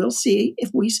around. We'll see if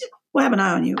we'll have an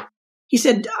eye on you. He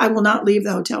said, I will not leave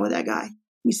the hotel with that guy.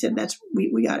 We said,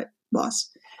 we got it, boss.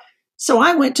 So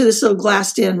I went to this little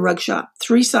glassed-in rug shop,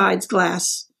 3 sides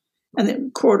glass, and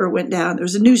the corridor went down. There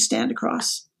was a newsstand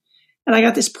across. And I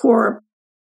got this poor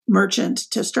merchant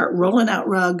to start rolling out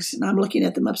rugs, and I'm looking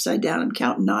at them upside down and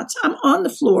counting knots. I'm on the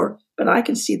floor, but I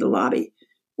can see the lobby.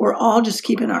 We're all just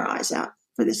keeping our eyes out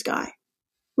for this guy.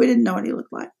 We didn't know what he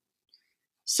looked like.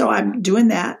 So I'm doing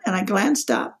that, and I glanced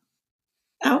up,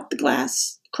 out the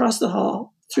glass, across the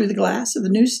hall, through the glass of the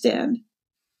newsstand,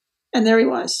 and there he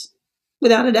was.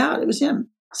 Without a doubt, it was him.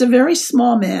 He's a very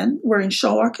small man wearing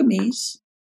shalwar kameez,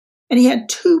 and he had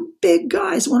 2 big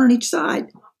guys, one on each side,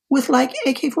 with like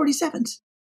AK-47s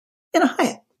in a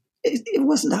Hyatt. It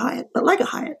wasn't a Hyatt, but like a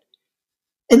Hyatt,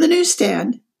 in the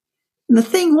newsstand. And the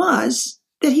thing was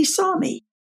that he saw me.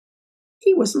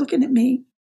 He was looking at me.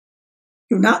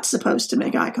 You're not supposed to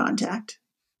make eye contact.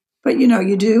 But,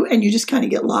 you do, and you just kind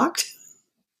of get locked.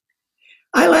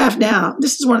 I laugh now.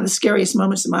 This is one of the scariest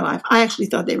moments in my life. I actually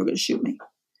thought they were going to shoot me.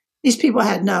 These people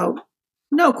had no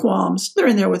qualms. They're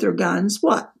in there with their guns.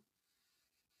 What?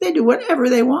 They do whatever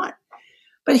they want.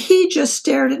 But he just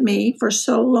stared at me for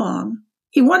so long.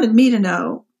 He wanted me to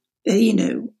know that he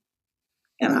knew.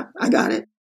 And I got it.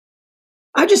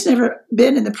 I've just never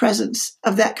been in the presence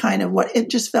of that kind of what it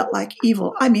just felt like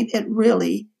evil. I mean, it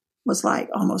really was like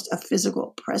almost a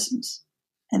physical presence.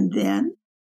 And then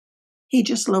he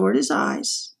just lowered his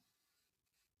eyes.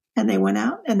 And they went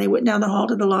out and they went down the hall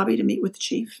to the lobby to meet with the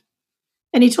chief.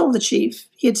 And he told the chief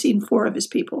he had seen 4 of his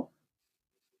people.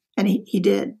 And he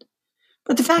did.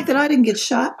 But the fact that I didn't get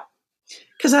shot,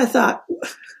 because I thought,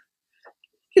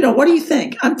 what do you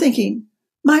think? I'm thinking,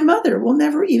 my mother will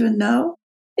never even know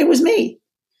it was me,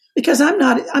 because I'm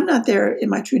not there in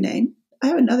my true name. I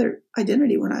have another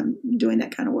identity when I'm doing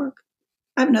that kind of work.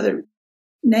 I have another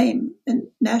name and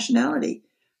nationality.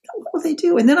 What will they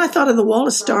do? And then I thought of the Wall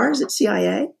of Stars at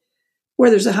CIA, where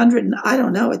there's 100, and I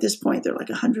don't know, at this point, there are like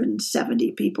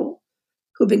 170 people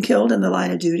who've been killed in the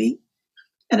line of duty.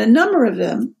 And a number of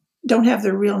them don't have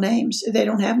their real names. They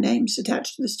don't have names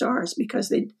attached to the stars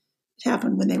because it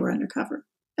happened when they were undercover.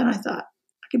 And I thought,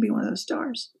 I could be one of those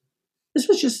stars. This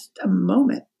was just a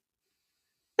moment.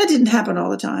 That didn't happen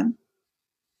all the time.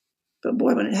 But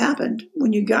boy, when it happened,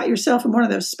 when you got yourself in one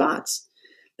of those spots,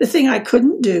 the thing I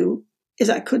couldn't do is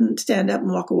I couldn't stand up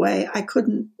and walk away. I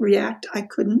couldn't react. I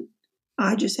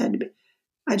just had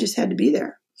to be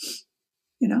there,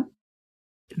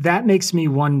 That makes me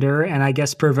wonder, and I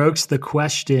guess provokes the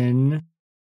question,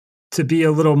 to be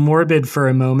a little morbid for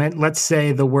a moment. Let's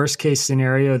say the worst case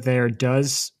scenario there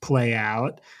does play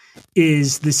out.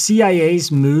 Is the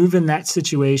CIA's move in that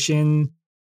situation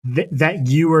that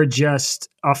you were just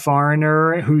a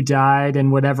foreigner who died,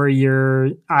 and whatever your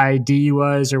ID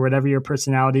was or whatever your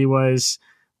personality was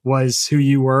who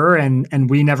you were, and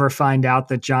we never find out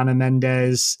that Jana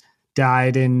Mendez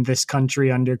died in this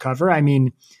country undercover? I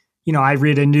mean, I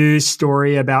read a news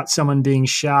story about someone being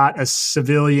shot, a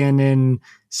civilian in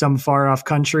some far off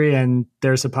country, and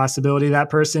there's a possibility that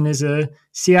person is a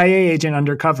CIA agent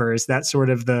undercover. Is that sort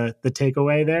of the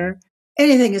takeaway there?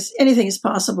 Anything is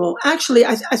possible. Actually,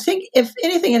 I think if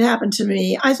anything had happened to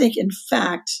me, I think in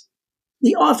fact,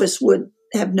 the office would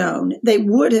have known. They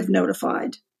would have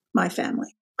notified my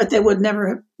family, but they would never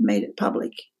have made it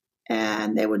public,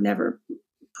 and they would never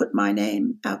put my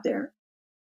name out there.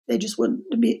 They just wouldn't.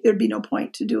 There'd be no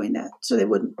point to doing that. So they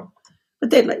wouldn't. But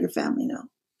they'd let your family know.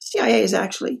 CIA is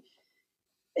actually,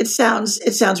 it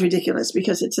sounds ridiculous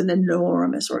because it's an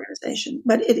enormous organization,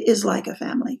 but it is like a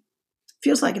family. It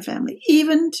feels like a family.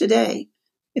 Even today,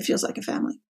 it feels like a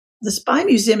family. The Spy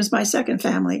Museum is my second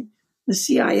family. The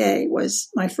CIA was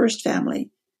my first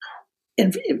family,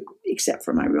 except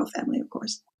for my real family, of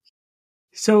course.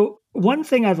 So one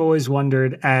thing I've always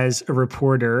wondered as a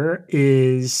reporter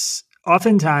is,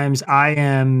 oftentimes I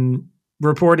am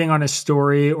reporting on a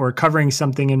story or covering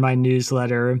something in my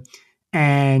newsletter,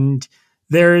 and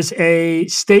there's a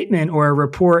statement or a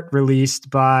report released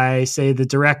by, say, the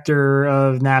director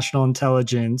of national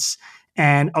intelligence.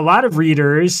 And a lot of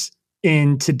readers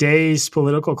in today's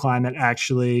political climate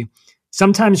actually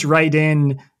sometimes write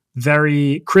in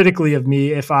very critically of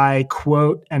me if I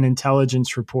quote an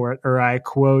intelligence report or I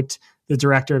quote the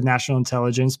director of national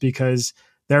intelligence, because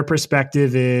their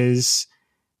perspective is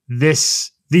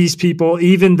these people,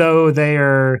 even though they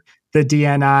are the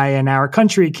DNI in our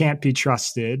country, can't be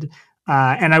trusted.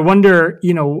 And I wonder,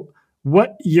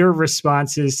 what your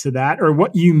response is to that, or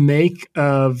what you make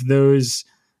of those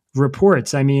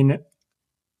reports. I mean,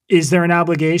 is there an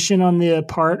obligation on the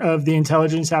part of the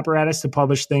intelligence apparatus to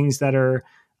publish things that are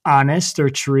honest or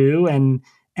true?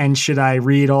 And should I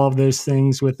read all of those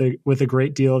things with a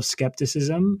great deal of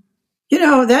skepticism?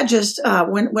 That just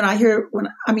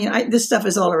this stuff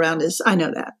is all around us. I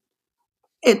know that.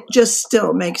 It just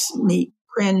still makes me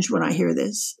cringe when I hear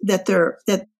this, that there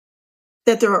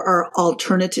are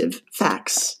alternative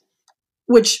facts,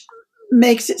 which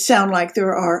makes it sound like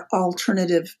there are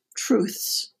alternative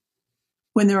truths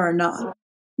when there are not.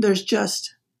 There's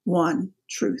just one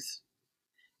truth.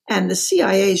 And the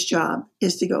CIA's job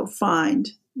is to go find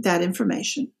that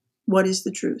information. What is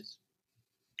the truth?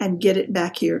 And get it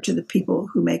back here to the people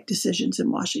who make decisions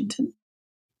in Washington.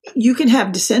 You can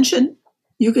have dissension.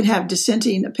 You can have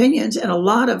dissenting opinions. And a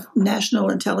lot of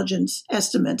national intelligence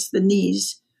estimates, the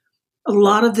NIES, a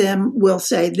lot of them will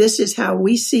say, this is how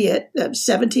we see it.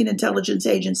 17 intelligence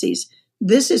agencies.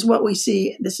 This is what we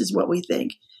see. This is what we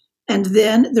think. And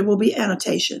then there will be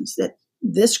annotations that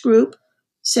this group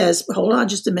says, hold on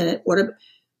just a minute, any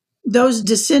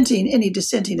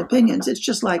dissenting opinions, it's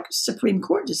just like Supreme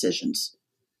Court decisions.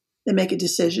 They make a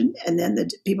decision, and then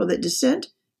the people that dissent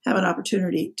have an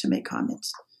opportunity to make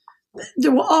comments.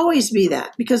 There will always be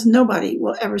that, because nobody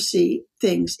will ever see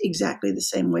things exactly the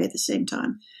same way at the same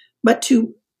time. But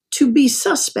to be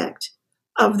suspect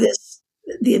of this,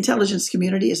 the intelligence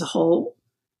community as a whole,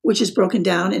 which is broken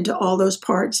down into all those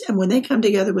parts, and when they come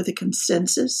together with a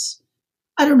consensus,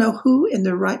 I don't know who in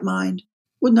their right mind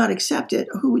would not accept it,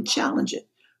 or who would challenge it,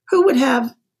 who would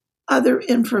have other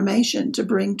information to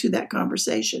bring to that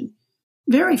conversation.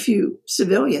 Very few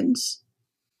civilians.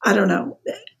 I don't know.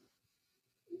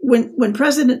 When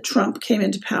President Trump came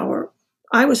into power,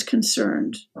 I was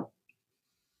concerned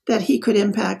that he could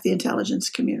impact the intelligence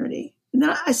community. And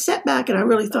then I sat back and I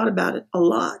really thought about it a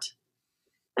lot.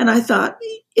 And I thought,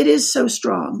 it is so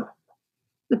strong.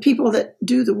 The people that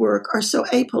do the work are so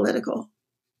apolitical.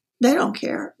 They don't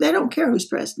care. They don't care who's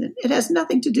president. It has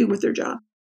nothing to do with their job.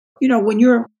 You know, when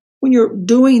you're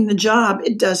doing the job,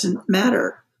 it doesn't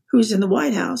matter who's in the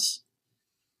White House.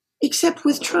 Except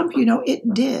with Trump, you know, it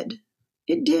did.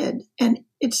 It did. And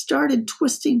it started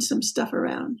twisting some stuff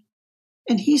around.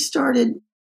 And he started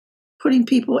putting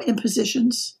people in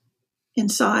positions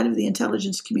inside of the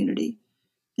intelligence community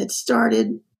that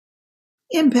started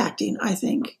impacting, I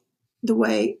think, the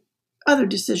way other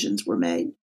decisions were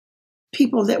made.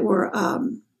 People that were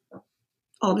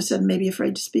all of a sudden maybe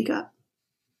afraid to speak up,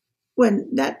 when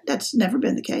that's never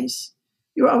been the case.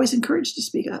 You were always encouraged to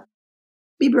speak up.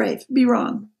 Be brave. Be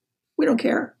wrong. We don't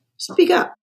care. Speak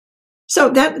up. So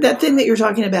that thing that you're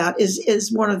talking about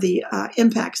is one of the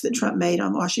impacts that Trump made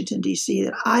on Washington, D.C.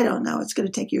 that I don't know. It's going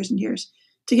to take years and years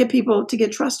to get people to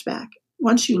get trust back.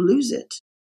 Once you lose it,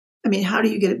 I mean, how do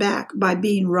you get it back? By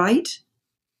being right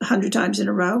 100 times in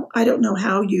a row? I don't know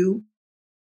how you.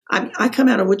 I come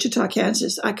out of Wichita,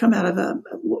 Kansas. I come out of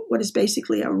what is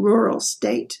basically a rural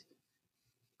state.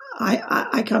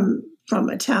 I come from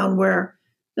a town where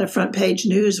the front page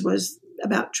news was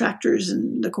about tractors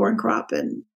and the corn crop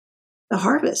and the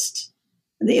harvest.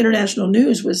 And the international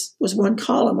news was one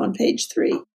column on page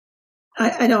 3.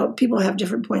 I know people have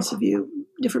different points of view,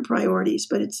 different priorities,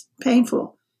 but it's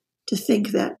painful to think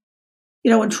that,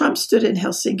 you know, when Trump stood in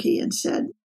Helsinki and said,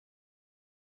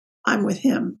 I'm with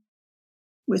him,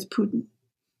 with Putin,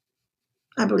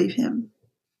 I believe him.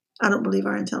 I don't believe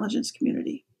our intelligence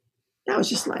community. That was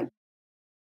just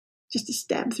a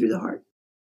stab through the heart.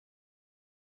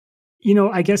 You know,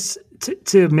 I guess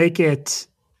to make it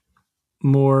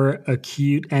more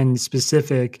acute and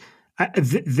specific,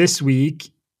 this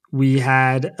week we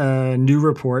had a new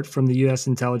report from the U.S.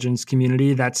 intelligence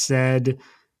community that said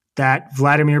that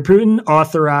Vladimir Putin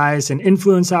authorized an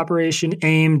influence operation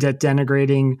aimed at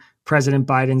denigrating President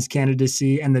Biden's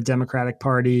candidacy and the Democratic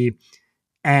Party,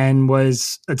 and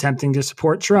was attempting to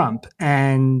support Trump.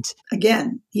 And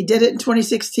again, he did it in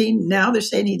 2016. Now they're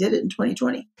saying he did it in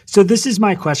 2020. So this is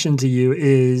my question to you: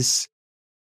 is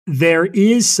there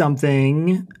is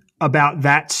something about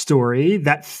that story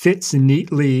that fits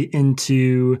neatly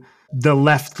into the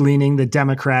left-leaning, the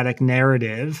Democratic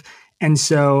narrative. And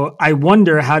so I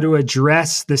wonder how to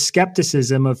address the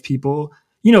skepticism of people,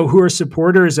 you know, who are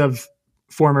supporters of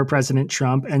former President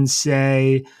Trump and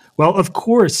say, well, of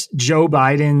course, Joe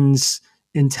Biden's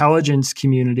intelligence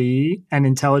community and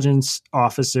intelligence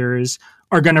officers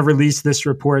are going to release this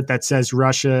report that says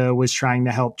Russia was trying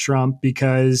to help Trump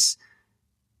because,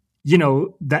 you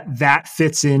know, that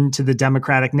fits into the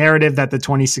Democratic narrative that the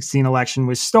 2016 election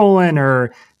was stolen,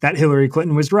 or that Hillary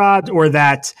Clinton was robbed, or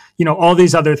that, you know, all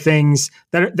these other things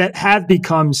that have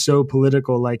become so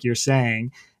political, like you're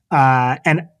saying.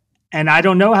 And I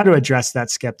don't know how to address that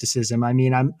skepticism. I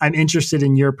mean, I'm interested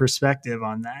in your perspective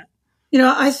on that. You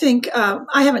know, I think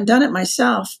I haven't done it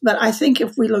myself, but I think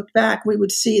if we looked back, we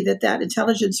would see that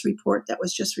intelligence report that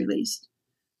was just released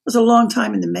was a long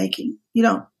time in the making.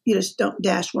 You just don't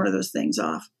dash one of those things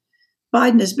off.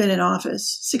 Biden has been in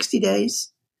office 60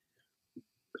 days.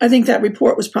 I think that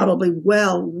report was probably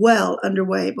well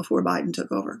underway before Biden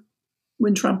took over,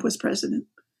 when Trump was president.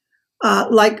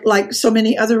 Like so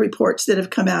many other reports that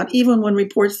have come out, even when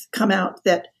reports come out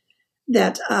that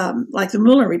like the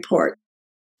Mueller report,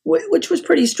 which was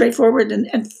pretty straightforward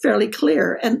and fairly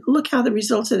clear. And look how the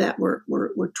results of that were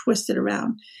twisted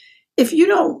around. If you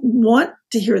don't want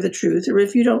to hear the truth, or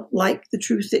if you don't like the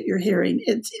truth that you're hearing,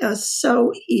 it's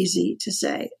so easy to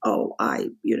say, oh, I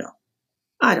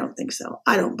don't think so.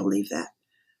 I don't believe that.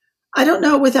 I don't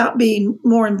know, without being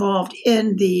more involved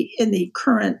in the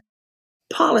current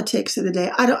politics of the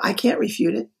day. I can't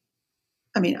refute it.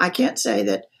 I mean, I can't say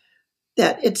that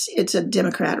it's a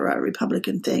Democrat or a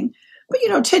Republican thing,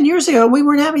 But 10 years ago, we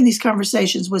weren't having these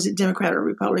conversations. Was it Democrat or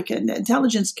Republican? The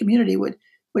intelligence community would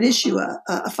issue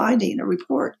a finding, a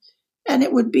report, and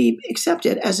it would be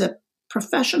accepted as a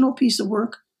professional piece of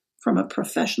work from a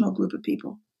professional group of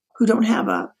people who don't have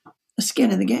a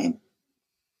skin in the game.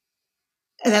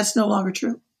 And that's no longer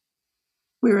true.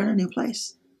 We're in a new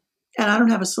place. And I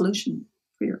don't have a solution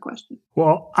for your question.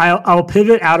 Well, I'll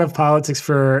pivot out of politics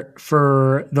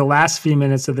for the last few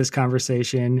minutes of this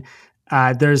conversation.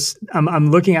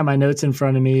 I'm looking at my notes in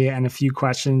front of me and a few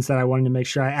questions that I wanted to make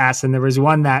sure I asked. And there was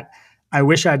one that I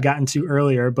wish I'd gotten to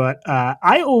earlier, but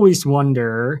I always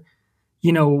wonder,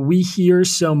 we hear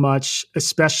so much,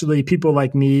 especially people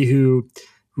like me who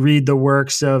read the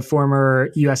works of former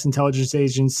U.S. intelligence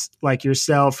agents like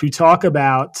yourself, who talk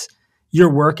about your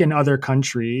work in other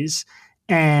countries.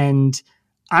 And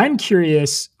I'm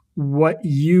curious what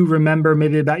you remember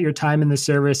maybe about your time in the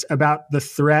service, about the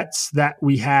threats that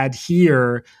we had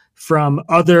here from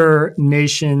other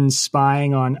nations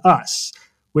spying on us,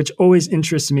 which always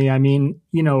interests me. I mean,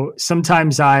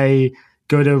 sometimes I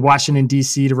go to Washington,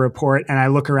 D.C. to report, and I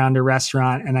look around a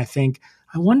restaurant and I think,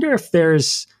 I wonder if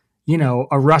there's,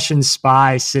 a Russian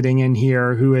spy sitting in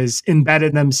here who has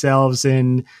embedded themselves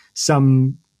in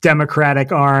some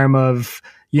democratic arm of,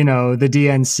 the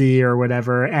DNC or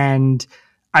whatever. And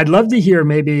I'd love to hear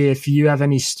maybe if you have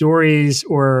any stories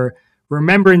or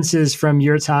remembrances from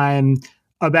your time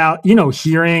about,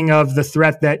 hearing of the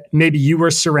threat that maybe you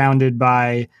were surrounded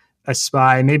by a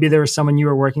spy. Maybe there was someone you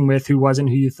were working with who wasn't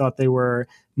who you thought they were.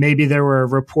 Maybe there were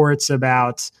reports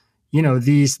about,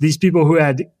 these people who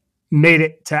had made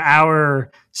it to our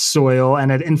soil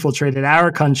and had infiltrated our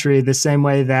country the same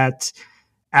way that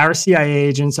our CIA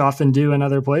agents often do in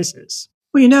other places.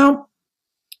 Well,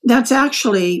 that's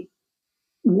actually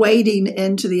wading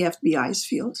into the FBI's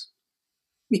field,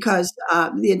 because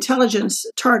the intelligence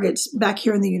targets back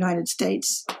here in the United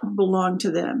States belong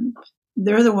to them.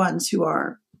 They're the ones who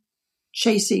are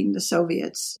chasing the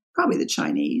Soviets, probably the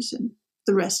Chinese and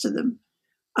the rest of them,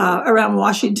 around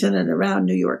Washington and around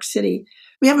New York City.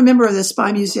 We have a member of the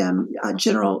Spy Museum,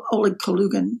 General Oleg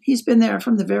Kalugin. He's been there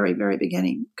from the very, very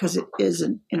beginning because it is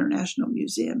an international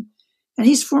museum. And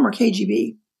he's former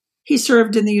KGB. He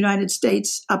served in the United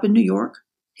States up in New York.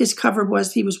 His cover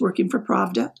was he was working for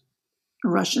Pravda, a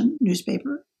Russian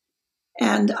newspaper.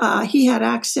 And he had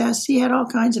access. He had all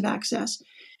kinds of access.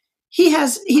 He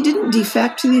didn't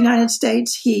defect to the United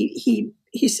States. He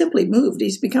simply moved.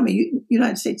 He's become a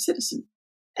United States citizen.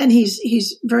 And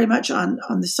he's very much on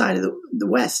the side of the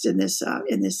West in this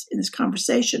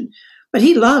conversation, but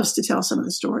he loves to tell some of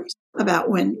the stories about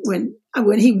when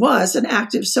he was an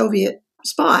active Soviet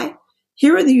spy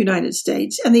here in the United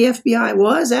States, and the FBI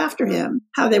was after him.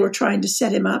 How they were trying to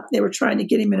set him up, they were trying to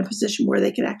get him in a position where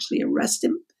they could actually arrest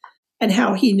him, and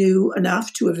how he knew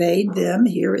enough to evade them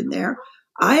here and there.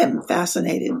 I am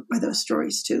fascinated by those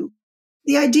stories too.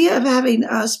 The idea of having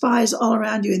spies all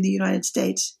around you in the United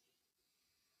States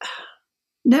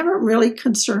never really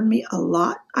concerned me a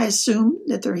lot. I assume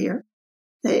that they're here.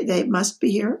 They must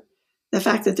be here. The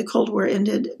fact that the Cold War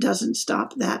ended doesn't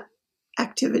stop that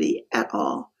activity at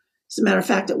all. As a matter of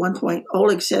fact, at one point,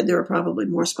 Oleg said there are probably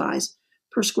more spies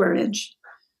per square inch,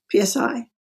 PSI,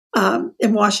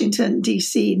 in Washington,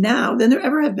 D.C. now than there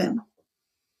ever have been.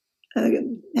 It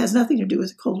has nothing to do with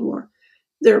the Cold War.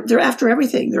 They're after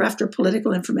everything. They're after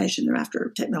political information. They're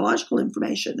after technological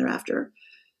information. They're after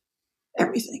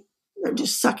everything. They're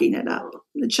just sucking it up.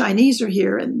 The Chinese are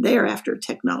here, and they're after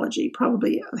technology,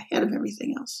 probably ahead of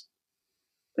everything else.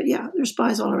 But yeah, there's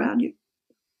spies all around you.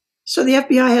 So the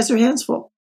FBI has their hands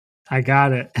full. I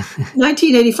got it.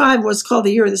 1985 was called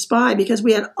the Year of the Spy because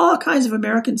we had all kinds of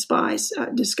American spies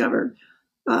discovered.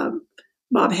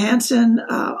 Bob Hansen,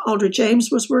 Aldrich Ames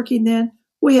was working then.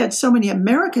 We had so many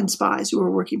American spies who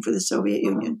were working for the Soviet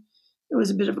Union. It was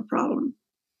a bit of a problem,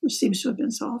 which seems to have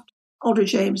been solved.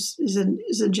 Aldrich Ames is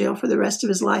in jail for the rest of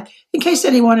his life. In case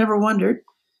anyone ever wondered,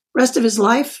 rest of his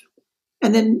life,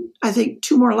 and then I think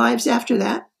 2 more lives after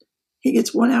that. He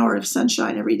gets 1 hour of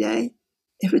sunshine every day,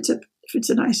 if it's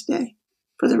a nice day,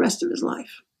 for the rest of his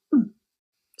life.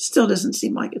 Still doesn't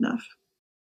seem like enough.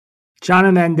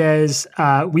 Jana Mendez,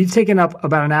 we've taken up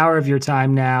about an hour of your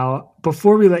time now.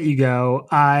 Before we let you go,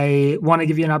 I want to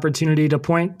give you an opportunity to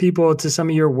point people to some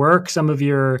of your work, some of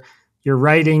your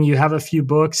writing. You have a few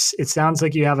books. It sounds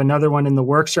like you have another one in the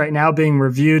works right now being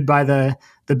reviewed by the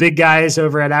big guys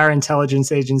over at our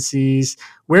intelligence agencies.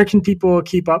 Where can people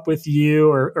keep up with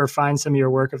you or find some of your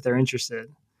work if they're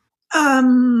interested?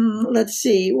 Let's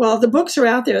see. Well, the books are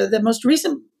out there. The most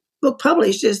recent book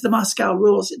published is The Moscow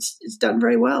Rules. It's done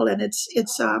very well, and it's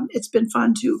been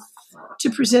fun to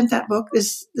present that book.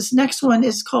 This next one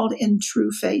is called In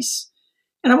True Face,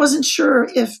 and I wasn't sure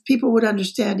if people would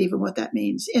understand even what that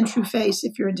means. In true face,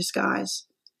 if you're in disguise,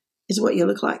 is what you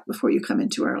look like before you come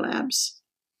into our labs,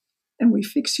 and we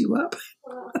fix you up.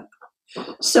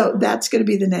 So that's going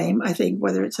to be the name, I think,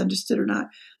 whether it's understood or not.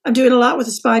 I'm doing a lot with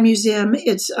the Spy Museum.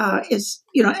 It's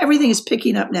everything is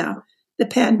picking up now. The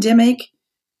pandemic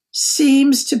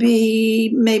seems to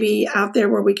be maybe out there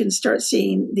where we can start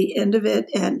seeing the end of it,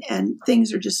 and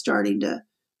things are just starting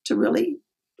to really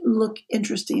look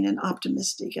interesting and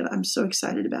optimistic, and I'm so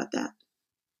excited about that.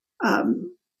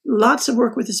 Lots of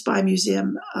work with the Spy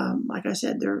Museum. Like I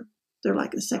said, they're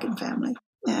like the second family,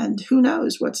 and who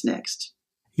knows what's next.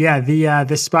 Yeah,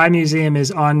 the Spy Museum is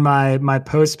on my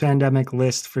post-pandemic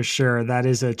list for sure. That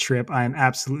is a trip I am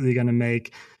absolutely going to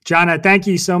make. Jana, thank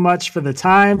you so much for the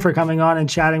time, for coming on and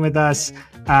chatting with us.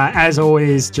 As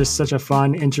always, just such a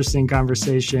fun, interesting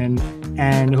conversation,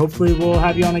 and hopefully we'll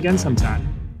have you on again sometime.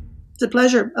 It's a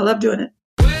pleasure. I love doing it.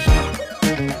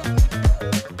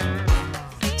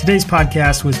 Today's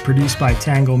podcast was produced by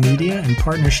Tangle Media in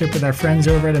partnership with our friends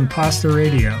over at Imposter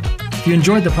Radio. If you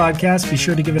enjoyed the podcast, be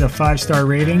sure to give it a 5-star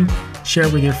rating, share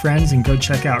it with your friends, and go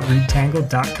check out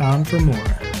readtangle.com for more.